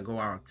you're trying to go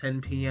out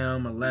 10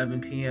 p.m.,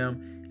 11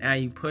 p.m.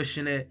 and you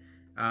pushing it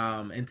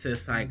into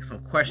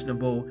some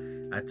questionable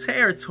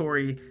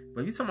territory.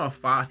 But if you're talking about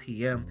 5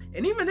 p.m.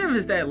 and even if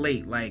it's that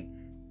late,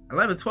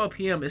 11, 12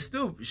 p.m., it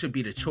still should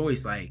be the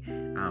choice.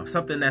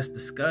 Something that's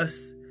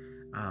discussed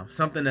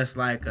Something that's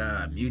like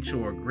a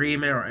mutual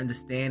agreement or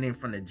understanding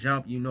from the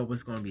jump. You know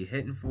what's going to be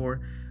hitting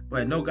for.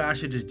 But no guy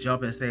should just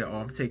jump and say, oh,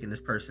 I'm taking this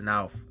person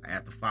out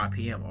after 5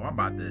 p.m. or I'm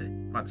about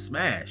to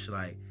smash.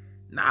 Like,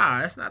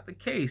 nah, that's not the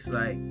case.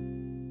 Like,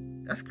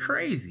 that's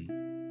crazy.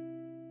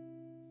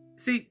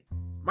 See,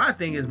 my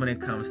thing is when it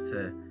comes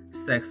to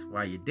sex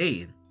while you're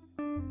dating,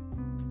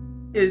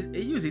 it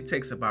usually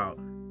takes about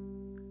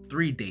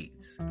 3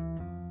 dates.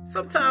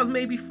 Sometimes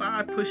maybe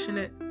 5 pushing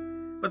it.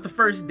 But the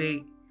first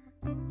date,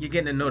 you're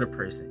getting to know the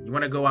person. You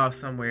want to go out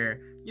somewhere,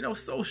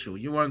 social.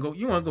 You want to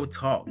go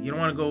talk. You don't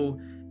want to go.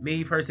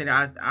 Me personally,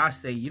 I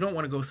say you don't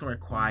want to go somewhere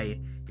quiet.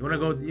 You don't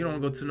want to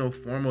go to no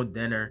formal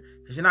dinner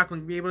because you're not going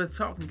to be able to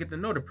talk and get to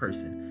know the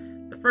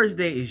person. The first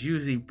date is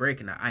usually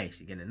breaking the ice.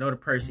 You're getting to know the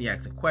person. You're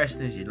asking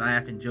questions. You're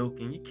laughing,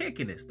 joking. You're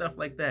kicking it, stuff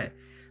like that.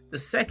 The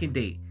second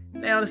date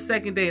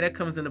that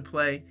comes into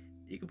play.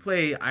 You can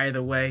play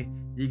either way.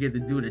 You get to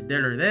do the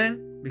dinner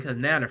then because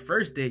now the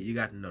first date you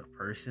got to know the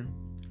person,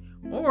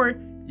 or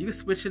you can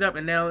switch it up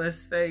and now let's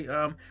say,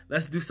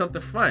 let's do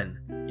something fun.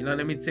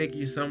 Let me take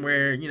you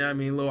somewhere, a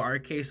little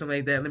arcade, something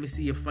like that. Let me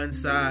see your fun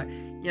side.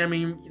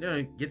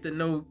 Get to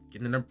know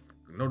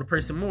the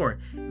person more.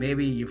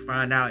 Maybe you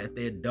find out if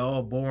they're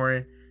dull,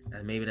 boring,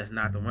 and maybe that's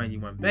not the one you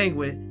want to bang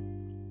with.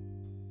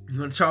 You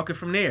want to chalk it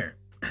from there.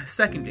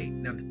 Second date.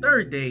 Now the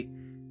third date,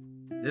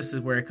 this is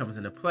where it comes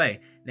into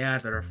play. Now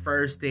after the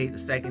first date, the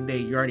second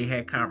date, you already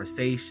had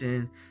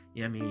conversation.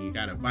 You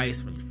got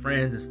advice from your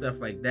friends and stuff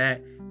like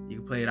that. You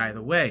can play it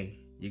either way.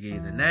 You can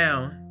either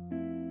now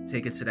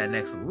take it to that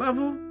next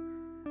level,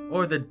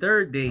 or the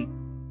third date,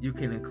 you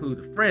can include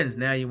the friends.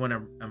 Now you want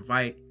to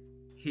invite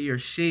he or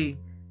she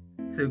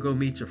to go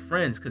meet your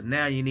friends because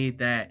now you need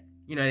that,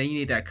 you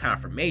need that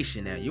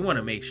confirmation. Now you want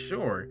to make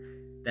sure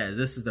that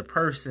this is the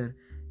person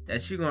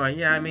that you're going,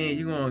 you're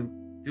going to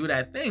do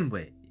that thing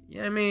with.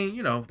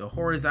 The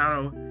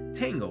horizontal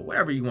tango,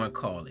 whatever you want to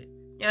call it.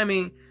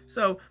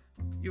 So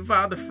you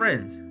involve the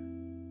friends.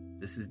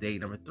 This is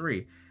date number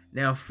 3.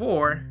 Now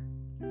 4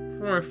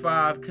 and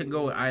 5 can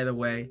go either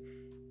way.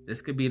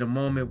 This could be the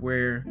moment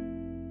where,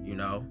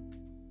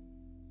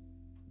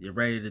 you're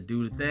ready to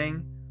do the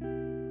thing.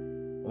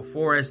 Or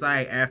 4, it's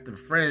like after the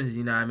friends,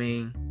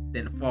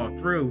 didn't fall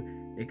through.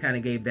 They kind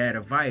of gave bad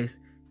advice.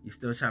 You're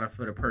still trying to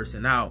fill the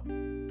person out.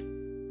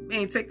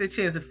 Man, take the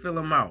chance to fill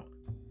them out.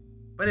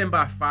 But then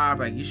by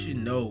 5, you should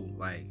know,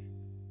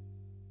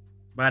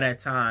 by that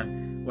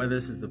time, whether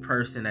this is the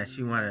person that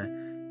you want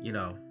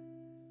to,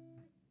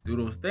 do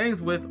those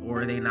things with,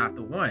 or are they not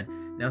the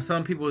one? Now,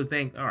 some people would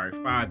think, all right,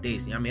 5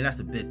 dates, that's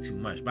a bit too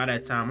much. By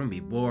that time, I'm going to be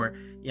bored.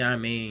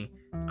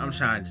 I'm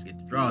trying to just get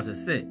the draws.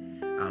 That's it.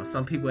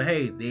 Some people,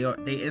 hey,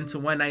 they into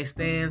one-night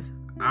stands.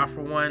 I,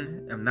 for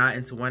one, am not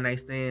into one-night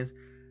stands.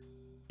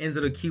 Ends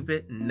of the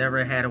Cupid,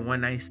 never had a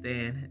one-night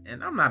stand.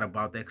 And I'm not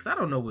about that because I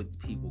don't know what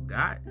people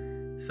got.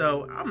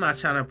 So I'm not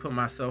trying to put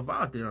myself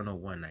out there on no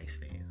one-night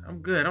stands. I'm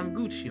good. I'm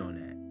Gucci on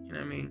that. You know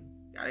what I mean?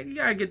 You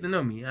gotta get to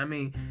know me. That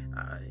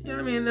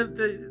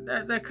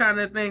kind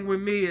of thing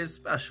with me is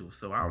special.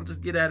 So I don't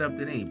just get that up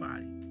to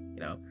anybody.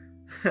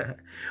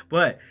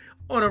 But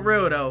on the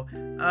real though,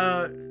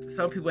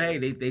 some people, hey,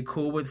 they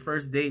cool with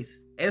first dates,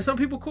 and some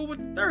people cool with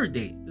the third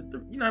date.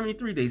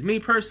 3 days. Me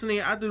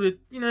personally, I do the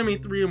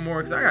 3 or more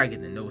because I gotta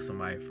get to know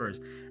somebody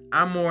first.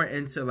 I'm more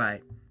into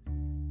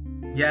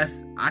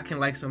yes, I can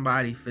like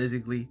somebody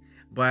physically,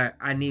 but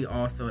I need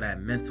also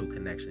that mental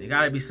connection. It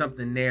gotta be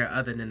something there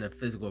other than the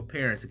physical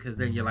appearance, because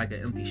then you're like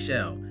an empty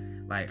shell.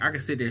 I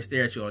can sit there and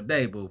stare at you all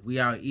day, but if we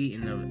out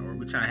eating or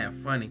we trying to have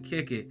fun and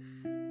kick it,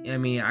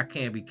 I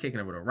can't be kicking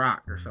it with a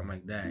rock or something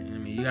like that.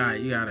 You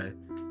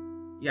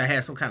gotta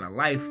have some kind of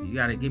life. You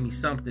gotta give me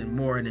something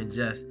more than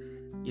just,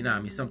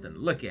 something to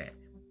look at.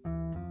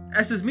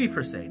 That's just me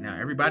per se. Now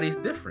everybody's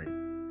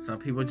different. Some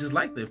people just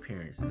like the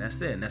appearance, and that's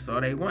it, and that's all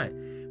they want.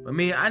 But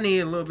me, I need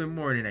a little bit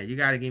more than that. You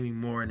gotta give me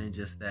more than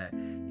just that.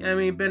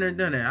 Been there,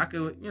 done that. I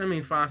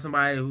could, find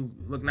somebody who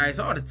look nice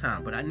all the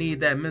time, but I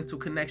need that mental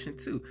connection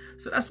too.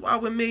 So that's why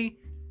with me,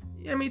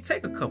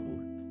 take a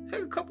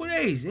couple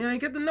days,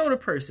 get to know the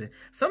person.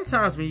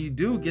 Sometimes when you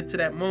do get to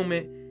that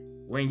moment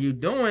when you're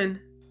doing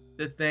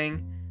the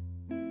thing,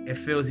 it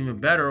feels even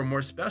better or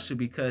more special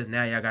because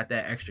now y'all got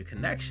that extra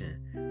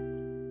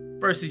connection.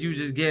 Versus you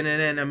just getting it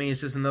in,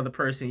 it's just another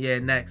person,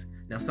 next.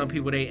 Now some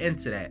people, they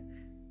into that.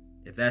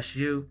 If that's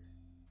you,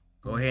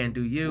 go ahead and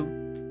do you.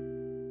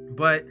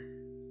 But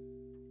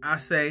I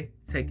say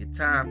take your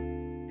time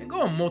and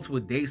go on multiple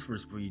dates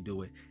first before you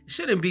do it. It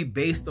shouldn't be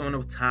based on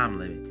a time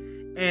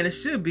limit. And it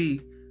should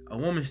be a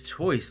woman's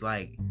choice.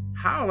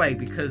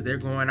 Because they're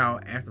going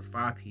out after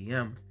 5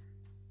 p.m.,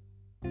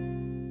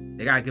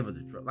 they gotta give it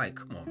the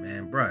come on,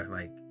 man,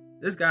 bruh.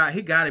 This guy,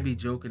 he gotta be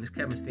joking. This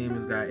Kevin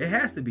Samuels guy, it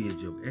has to be a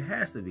joke. It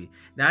has to be.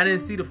 Now, I didn't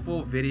see the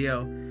full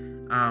video.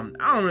 I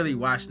don't really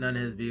watch none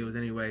of his videos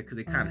anyway because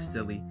they're kind of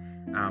silly.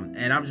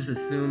 And I'm just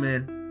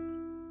assuming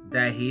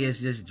that he is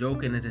just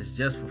joking and it's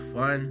just for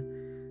fun.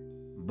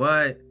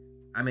 But,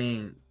 I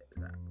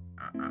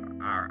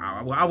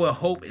will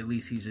hope at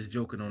least he's just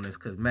joking on this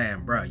because,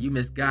 man, bro, you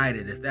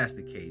misguided if that's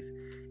the case.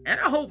 And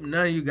I hope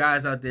none of you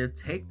guys out there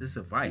take this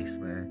advice,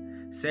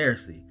 man.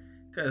 Seriously.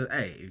 Because,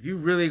 hey, if you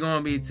really going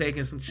to be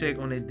taking some chick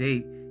on a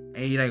date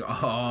and you're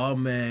like, oh,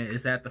 man,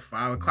 it's after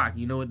 5 o'clock.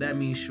 You know what that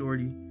means,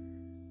 shorty?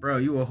 Bro,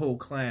 you a whole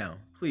clown.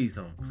 Please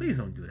don't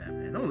do that,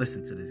 man. Don't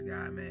listen to this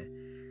guy, man.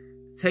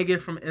 Take it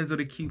from Enzo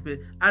the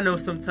Cupid. I know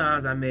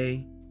sometimes I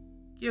may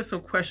give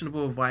some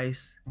questionable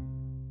advice.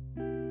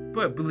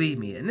 But believe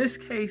me, in this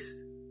case,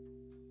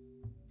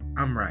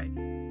 I'm right.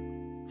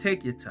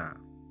 Take your time.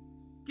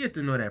 Get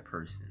to know that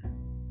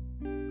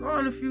person. Go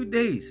on a few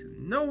dates.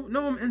 Know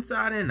them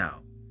inside and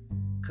out.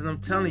 Because I'm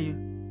telling you,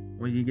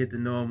 when you get to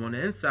know them on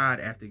the inside,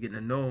 after getting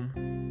to know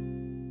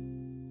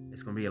them,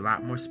 it's going to be a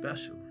lot more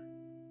special.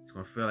 It's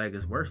going to feel like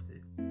it's worth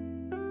it.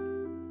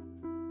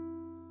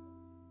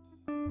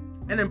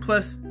 And then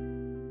plus,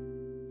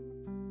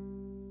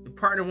 your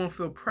partner won't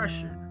feel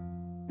pressured.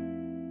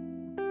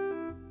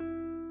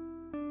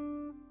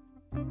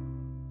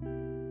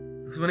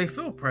 Because when they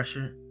feel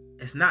pressure,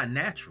 it's not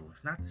natural.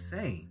 It's not the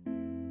same.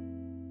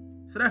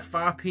 So that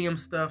 5 p.m.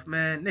 stuff,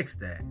 man, nix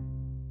that.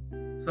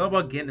 It's all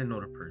about getting to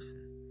know the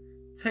person.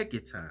 Take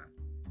your time.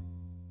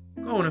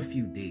 Go on a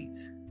few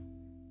dates.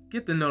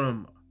 Get to know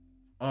them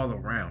all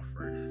around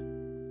first.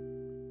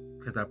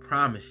 Because I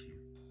promise you,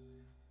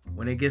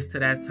 when it gets to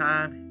that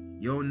time,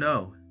 you'll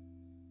know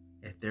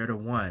if they're the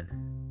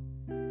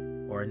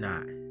one or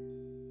not.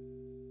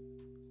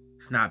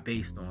 It's not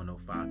based on no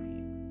 5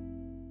 p.m.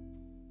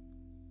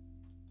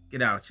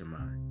 Get out your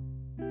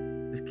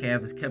mind. This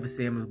Kevin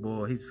Samuels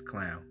boy, he's just a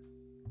clown.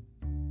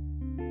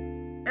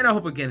 And I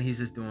hope again he's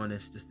just doing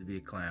this just to be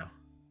a clown.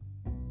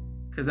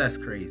 Because that's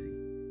crazy.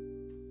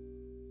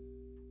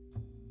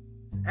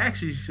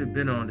 Actually, you should have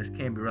been on this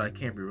Can't Be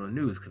Real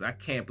News, because I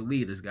can't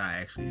believe this guy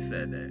actually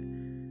said that.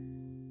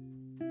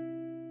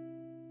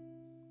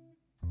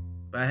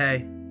 But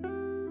hey,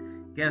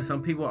 again,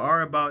 some people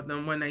are about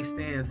them when they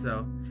stand,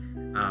 so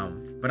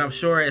but I'm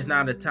sure it's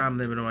not a time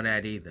limit on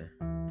that either.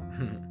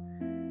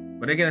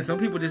 But again, some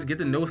people just get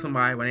to know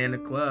somebody when they're in the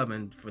club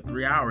and for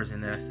 3 hours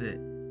and that's it.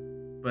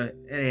 But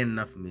it ain't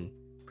enough for me.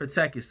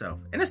 Protect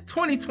yourself. And it's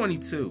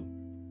 2022.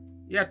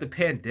 You got the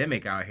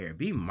pandemic out here.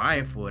 Be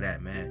mindful of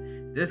that,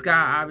 man. This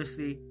guy,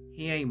 obviously,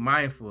 he ain't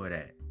mindful of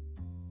that.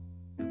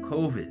 The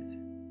COVID,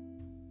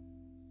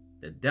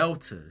 the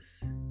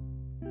Deltas,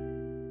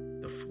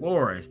 the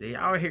Floras, they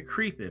out here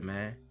creeping,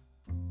 man.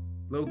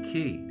 Low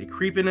key. They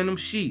creeping in them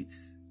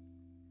sheets.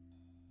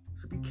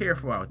 So be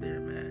careful out there,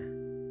 man.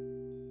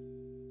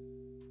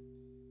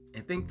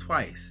 And think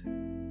twice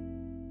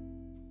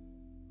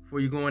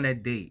before you go on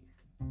that date.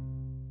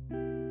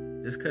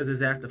 Just because it's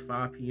after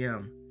 5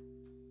 p.m.,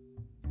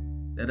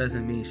 that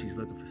doesn't mean she's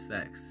looking for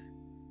sex.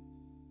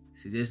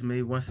 She just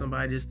may want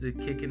somebody just to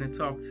kick in and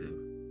talk to.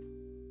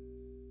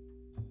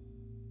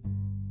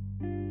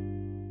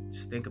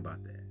 Just think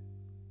about that.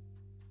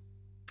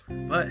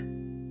 But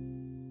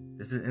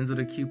this is Enzo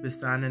the Cupid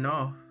signing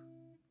off.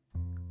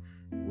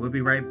 We'll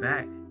be right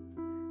back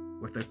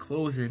with the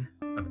closing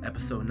of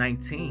episode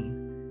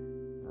 19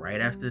 right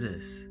after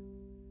this.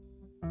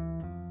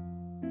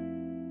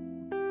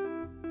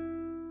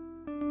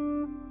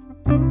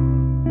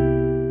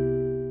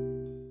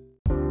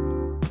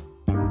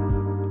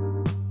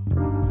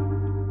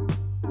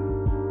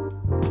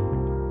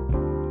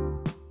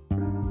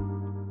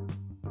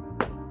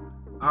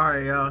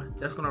 Alright, y'all,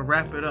 that's gonna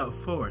wrap it up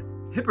for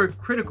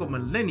Hypocritical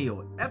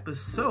Millennial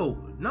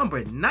episode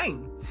number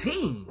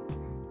 19.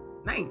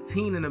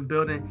 19 in the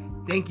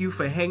building. Thank you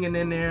for hanging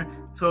in there.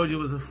 Told you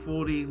it was a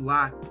fully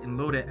locked and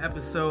loaded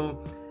episode.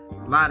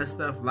 A lot of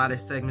stuff, a lot of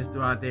segments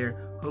throughout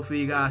there. Hopefully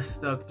you guys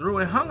stuck through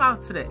and hung out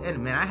to the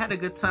end, man. I had a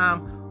good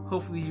time.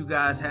 Hopefully you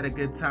guys had a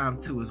good time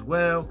too as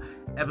well.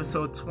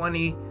 Episode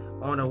 20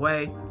 on the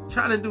way.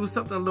 Trying to do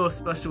something a little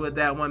special with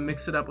that one.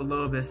 Mix it up a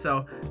little bit.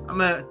 So I'm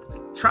going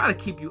to try to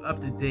keep you up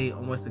to date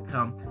on what's to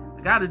come.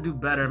 I got to do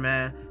better,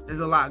 man. There's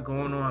a lot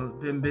going on.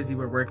 Been busy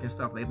with work and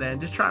stuff like that.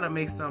 And just try to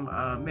make some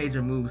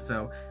major moves.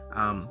 So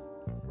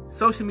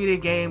social media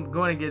game,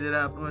 going to get it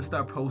up. I'm going to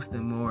start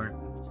posting more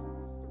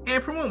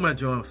and promote my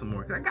joint some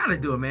more, because I got to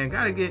do it, man.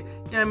 Got to get, you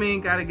know what I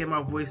mean? Got to get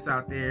my voice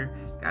out there.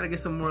 Got to get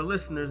some more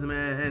listeners,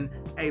 man. And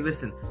hey,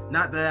 listen,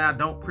 not that I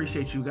don't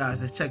appreciate you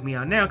guys that check me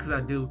out now, because I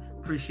do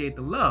appreciate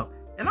the love.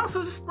 And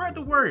also just spread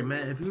the word,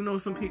 man. If you know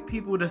some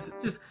people that's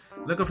just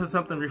looking for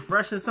something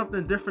refreshing,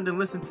 something different to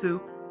listen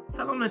to,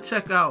 tell them to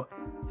check out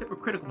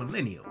Hypocritical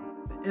Millennial,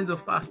 the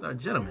Enzo 5-star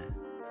gentleman.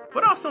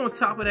 But also on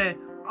top of that,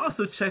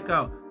 also check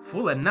out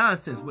Full of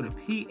Nonsense with a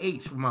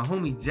PH with my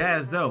homie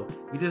Jazzo.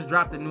 We just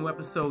dropped a new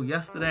episode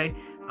yesterday.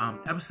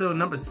 Episode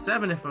number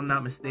 7, if I'm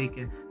not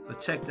mistaken. So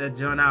check that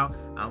joint out.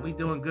 We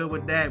doing good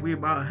with that. We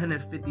about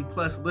 150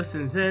 plus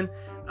listens in.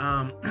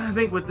 I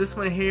think with this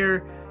one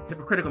here,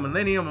 Hypocritical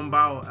Millennium, I'm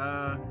about,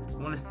 I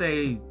want to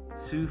say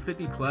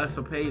 250 plus.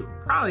 So pay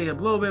probably a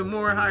little bit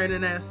more higher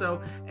than that.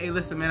 So, hey,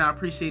 listen, man, I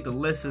appreciate the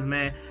listens,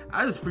 man.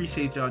 I just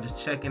appreciate y'all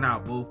just checking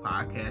out both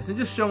podcasts and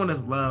just showing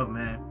us love,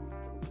 man.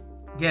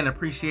 Again,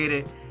 appreciate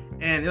it.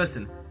 And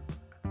listen,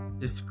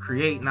 just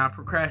create, not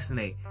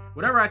procrastinate.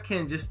 Whatever I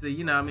can, just to,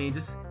 you know what I mean,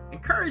 just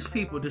encourage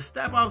people to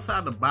step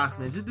outside the box,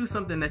 man. Just do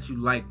something that you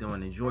like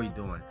doing, enjoy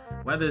doing.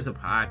 Whether it's a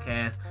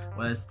podcast,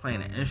 whether it's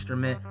playing an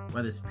instrument,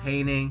 whether it's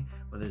painting,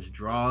 whether it's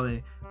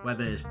drawing,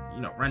 whether it's,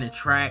 running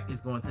track,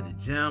 it's going to the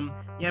gym.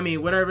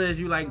 Whatever it is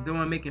you like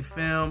doing, making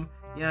film.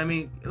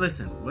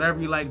 Listen, whatever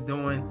you like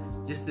doing,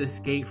 just to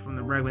escape from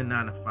the regular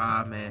 9 to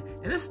 5, man.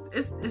 And it's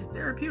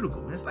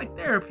therapeutical. It's like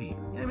therapy.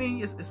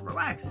 It's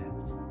relaxing.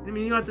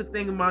 You don't have to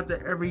think about the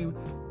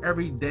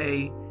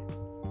everyday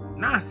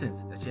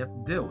nonsense that you have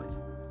to deal with.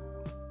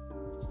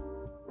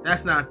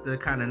 That's not the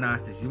kind of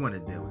nonsense you want to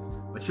deal with.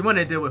 But you want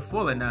to deal with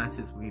full of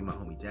nonsense with me, my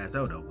homie Jazz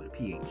Odo, with a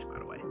PH, by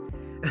the way.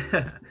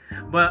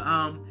 But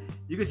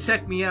you can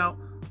check me out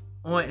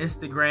on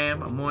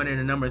Instagram. I'm on it,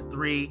 the number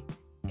 3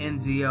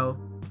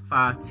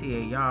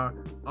 NZO5TAR.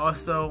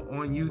 Also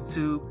on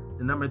YouTube,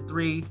 the number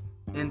 3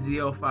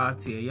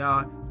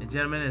 NZO5TAR. And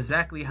gentlemen,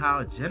 exactly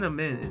how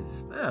gentleman is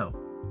spelled.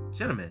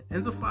 Gentleman,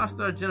 Enzo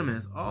 5-star gentleman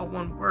is all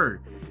one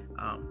word.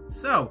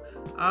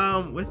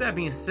 With that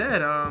being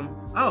said,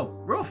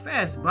 real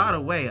fast, by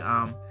the way,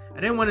 I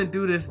didn't want to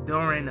do this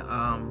during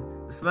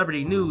the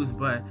celebrity news,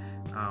 but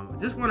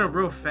just want to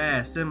real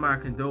fast send my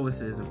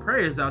condolences and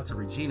prayers out to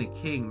Regina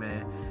King,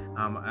 man.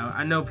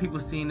 I know people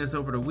seen this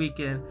over the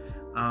weekend.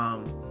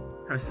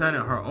 Her son,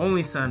 her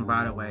only son,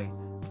 by the way,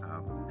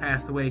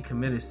 passed away,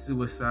 committed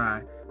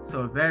suicide.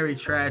 So a very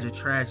tragic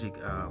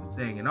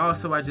thing. And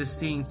also I just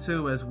seen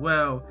too as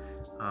well,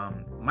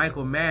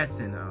 Michael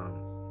Madsen,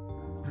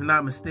 if I'm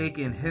not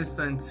mistaken, his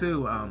son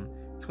too,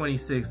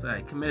 26,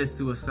 committed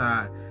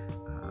suicide.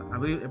 I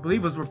believe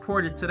it was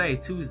reported today,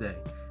 Tuesday.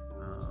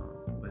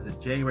 Was it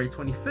January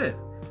 25th?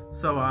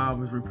 So I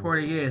was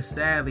reported,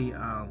 sadly,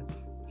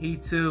 he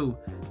too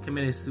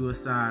committed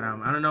suicide.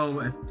 I don't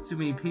know if too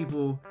many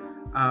people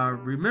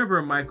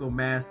remember Michael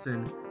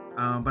Madsen,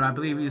 but I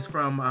believe he's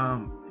from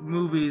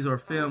movies or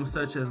films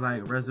such as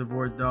like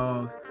Reservoir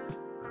Dogs.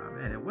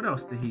 And what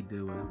else did he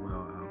do as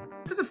well?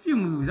 There's a few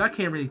movies I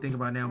can't really think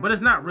about now, but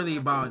it's not really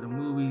about the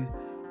movies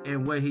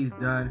and what he's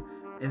done.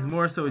 It's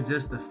more so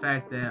just the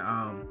fact that,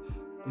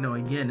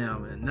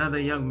 another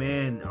young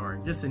man or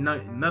just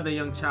another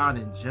young child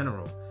in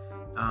general,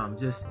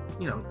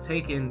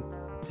 taking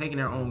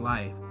their own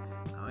life.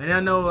 And I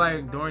know,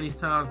 like, during these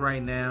times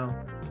right now,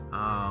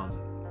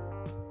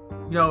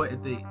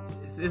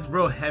 it's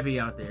real heavy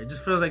out there. It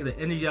just feels like the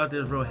energy out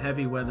there is real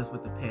heavy, whether it's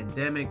with the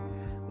pandemic,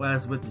 whether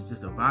it's with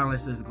just the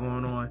violence that's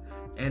going on.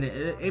 And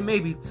it may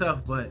be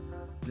tough, but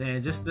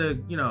man, just to,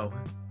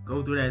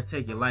 go through that and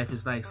take your life,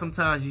 it's like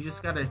sometimes you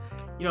just gotta,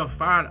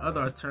 find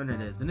other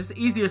alternatives. And it's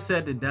easier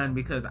said than done,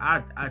 because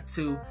I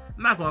too,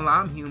 I'm not gonna lie,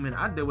 I'm human.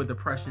 I deal with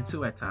depression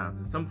too at times.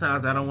 And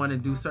sometimes I don't want to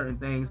do certain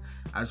things.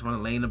 I just want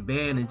to lay in the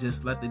bed and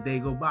just let the day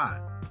go by.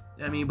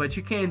 But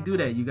you can't do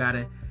that. You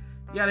gotta,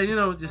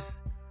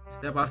 just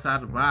step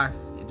outside the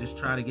box and just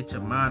try to get your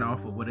mind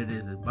off of what it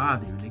is that's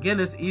bothering you. And again,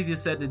 it's easier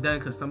said than done,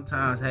 because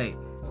sometimes, hey,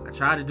 I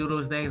try to do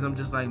those things and I'm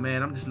just like,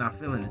 man, I'm just not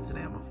feeling it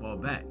today. I'm gonna fall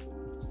back.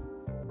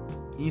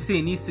 And you see,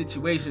 in these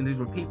situations, these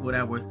were people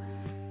that was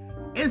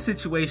in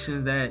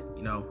situations that,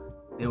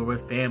 they were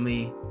with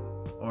family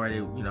or they,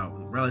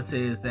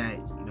 relatives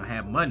that,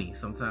 have money.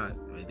 Sometimes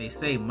they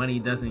say money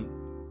doesn't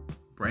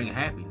bring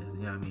happiness.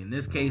 In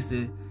this case,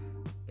 it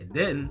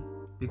didn't,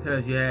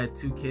 because you had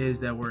 2 kids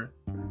that were,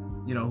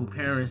 who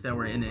parents that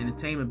were in the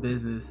entertainment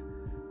business,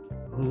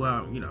 who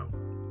or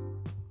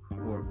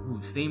who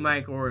seem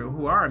like, or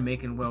who are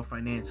making well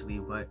financially.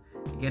 But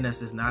again, that's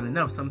just not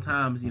enough.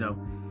 Sometimes,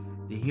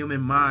 the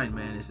human mind,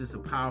 man, it's just a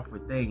powerful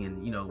thing.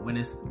 And, when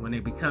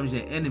it becomes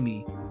your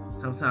enemy,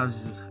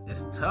 sometimes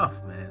it's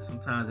tough, man.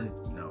 Sometimes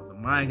it's, the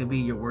mind can be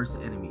your worst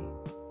enemy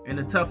and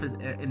the toughest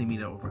enemy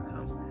to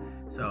overcome.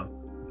 So,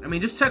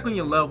 just check on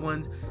your loved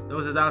ones,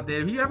 those that's out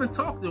there. If you haven't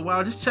talked in a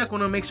while, just check on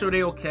them, make sure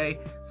they're okay.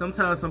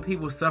 Sometimes some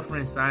people suffer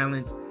in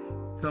silence.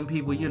 Some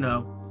people,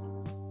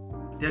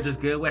 they're just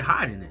good with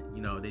hiding it.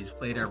 They just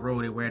play that role,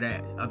 they wear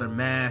that other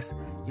mask,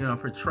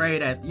 portray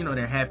that,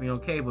 they're happy and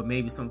okay, but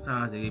maybe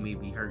sometimes they may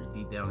be hurt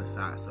deep down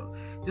inside. So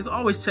just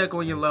always check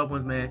on your loved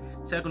ones, man.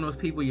 Check on those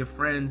people, your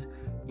friends,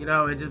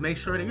 and just make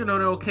sure that,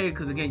 they're okay,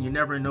 because again, you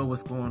never know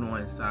what's going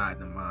on inside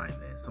the mind,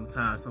 man.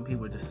 Sometimes some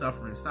people are just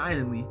suffering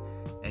silently,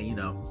 and,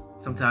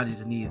 sometimes you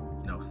just need,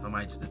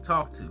 somebody just to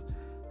talk to.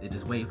 They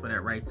just wait for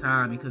that right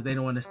time, because they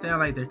don't want to sound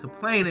like they're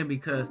complaining,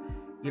 because,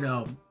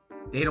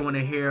 they don't want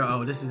to hear,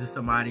 oh, this is just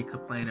somebody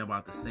complaining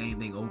about the same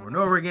thing over and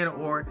over again,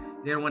 or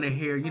they don't want to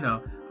hear,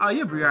 oh,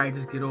 you'll be all right,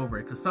 just get over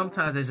it, because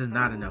sometimes it's just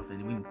not enough.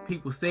 And when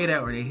people say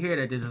that or they hear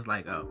that, they're just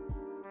like, oh,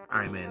 all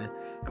right, man,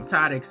 I'm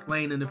tired of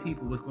explaining to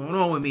people what's going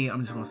on with me.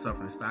 I'm just going to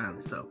suffer in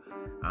silence. So,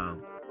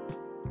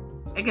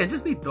 again,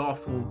 just be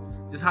thoughtful,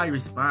 just how you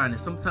respond.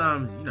 And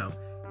sometimes,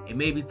 it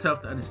may be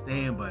tough to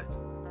understand, but,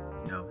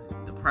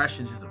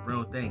 depression is just a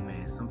real thing,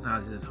 man.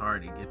 Sometimes it's just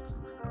hard to get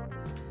through. So,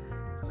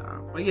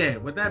 but yeah,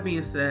 with that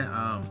being said,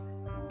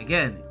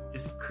 again,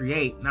 just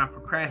create, not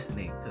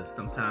procrastinate, because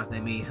sometimes they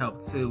may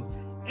help too.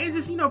 And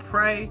just,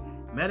 pray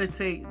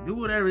meditate, do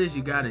whatever it is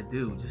you got to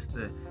do just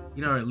to,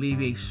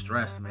 alleviate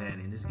stress, man,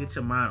 and just get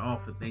your mind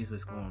off of things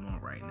that's going on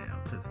right now.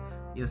 Because,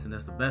 listen,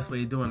 that's the best way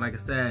to do it. Like I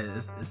said,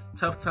 it's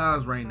tough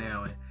times right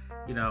now, and,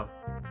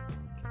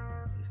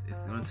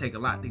 it's going to take a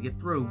lot to get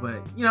through,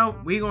 but,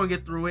 we're going to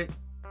get through it.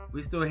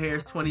 We still here.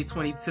 It's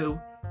 2022.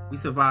 We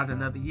survived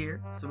another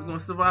year, so we're going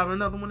to survive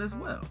another one as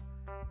well.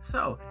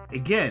 So,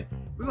 again,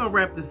 we're going to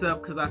wrap this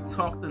up because I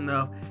talked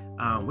enough.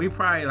 We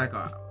probably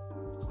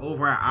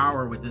over an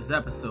hour with this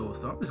episode,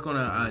 so I'm just going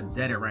to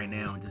dead it right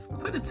now and just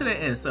put it to the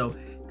end. So,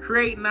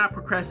 create, not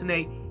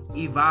procrastinate,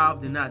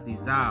 evolve, do not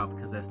dissolve,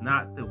 because that's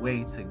not the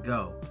way to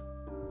go.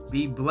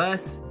 Be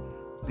blessed.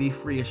 Be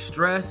free of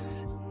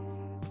stress.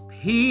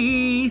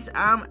 Peace.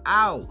 I'm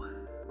out.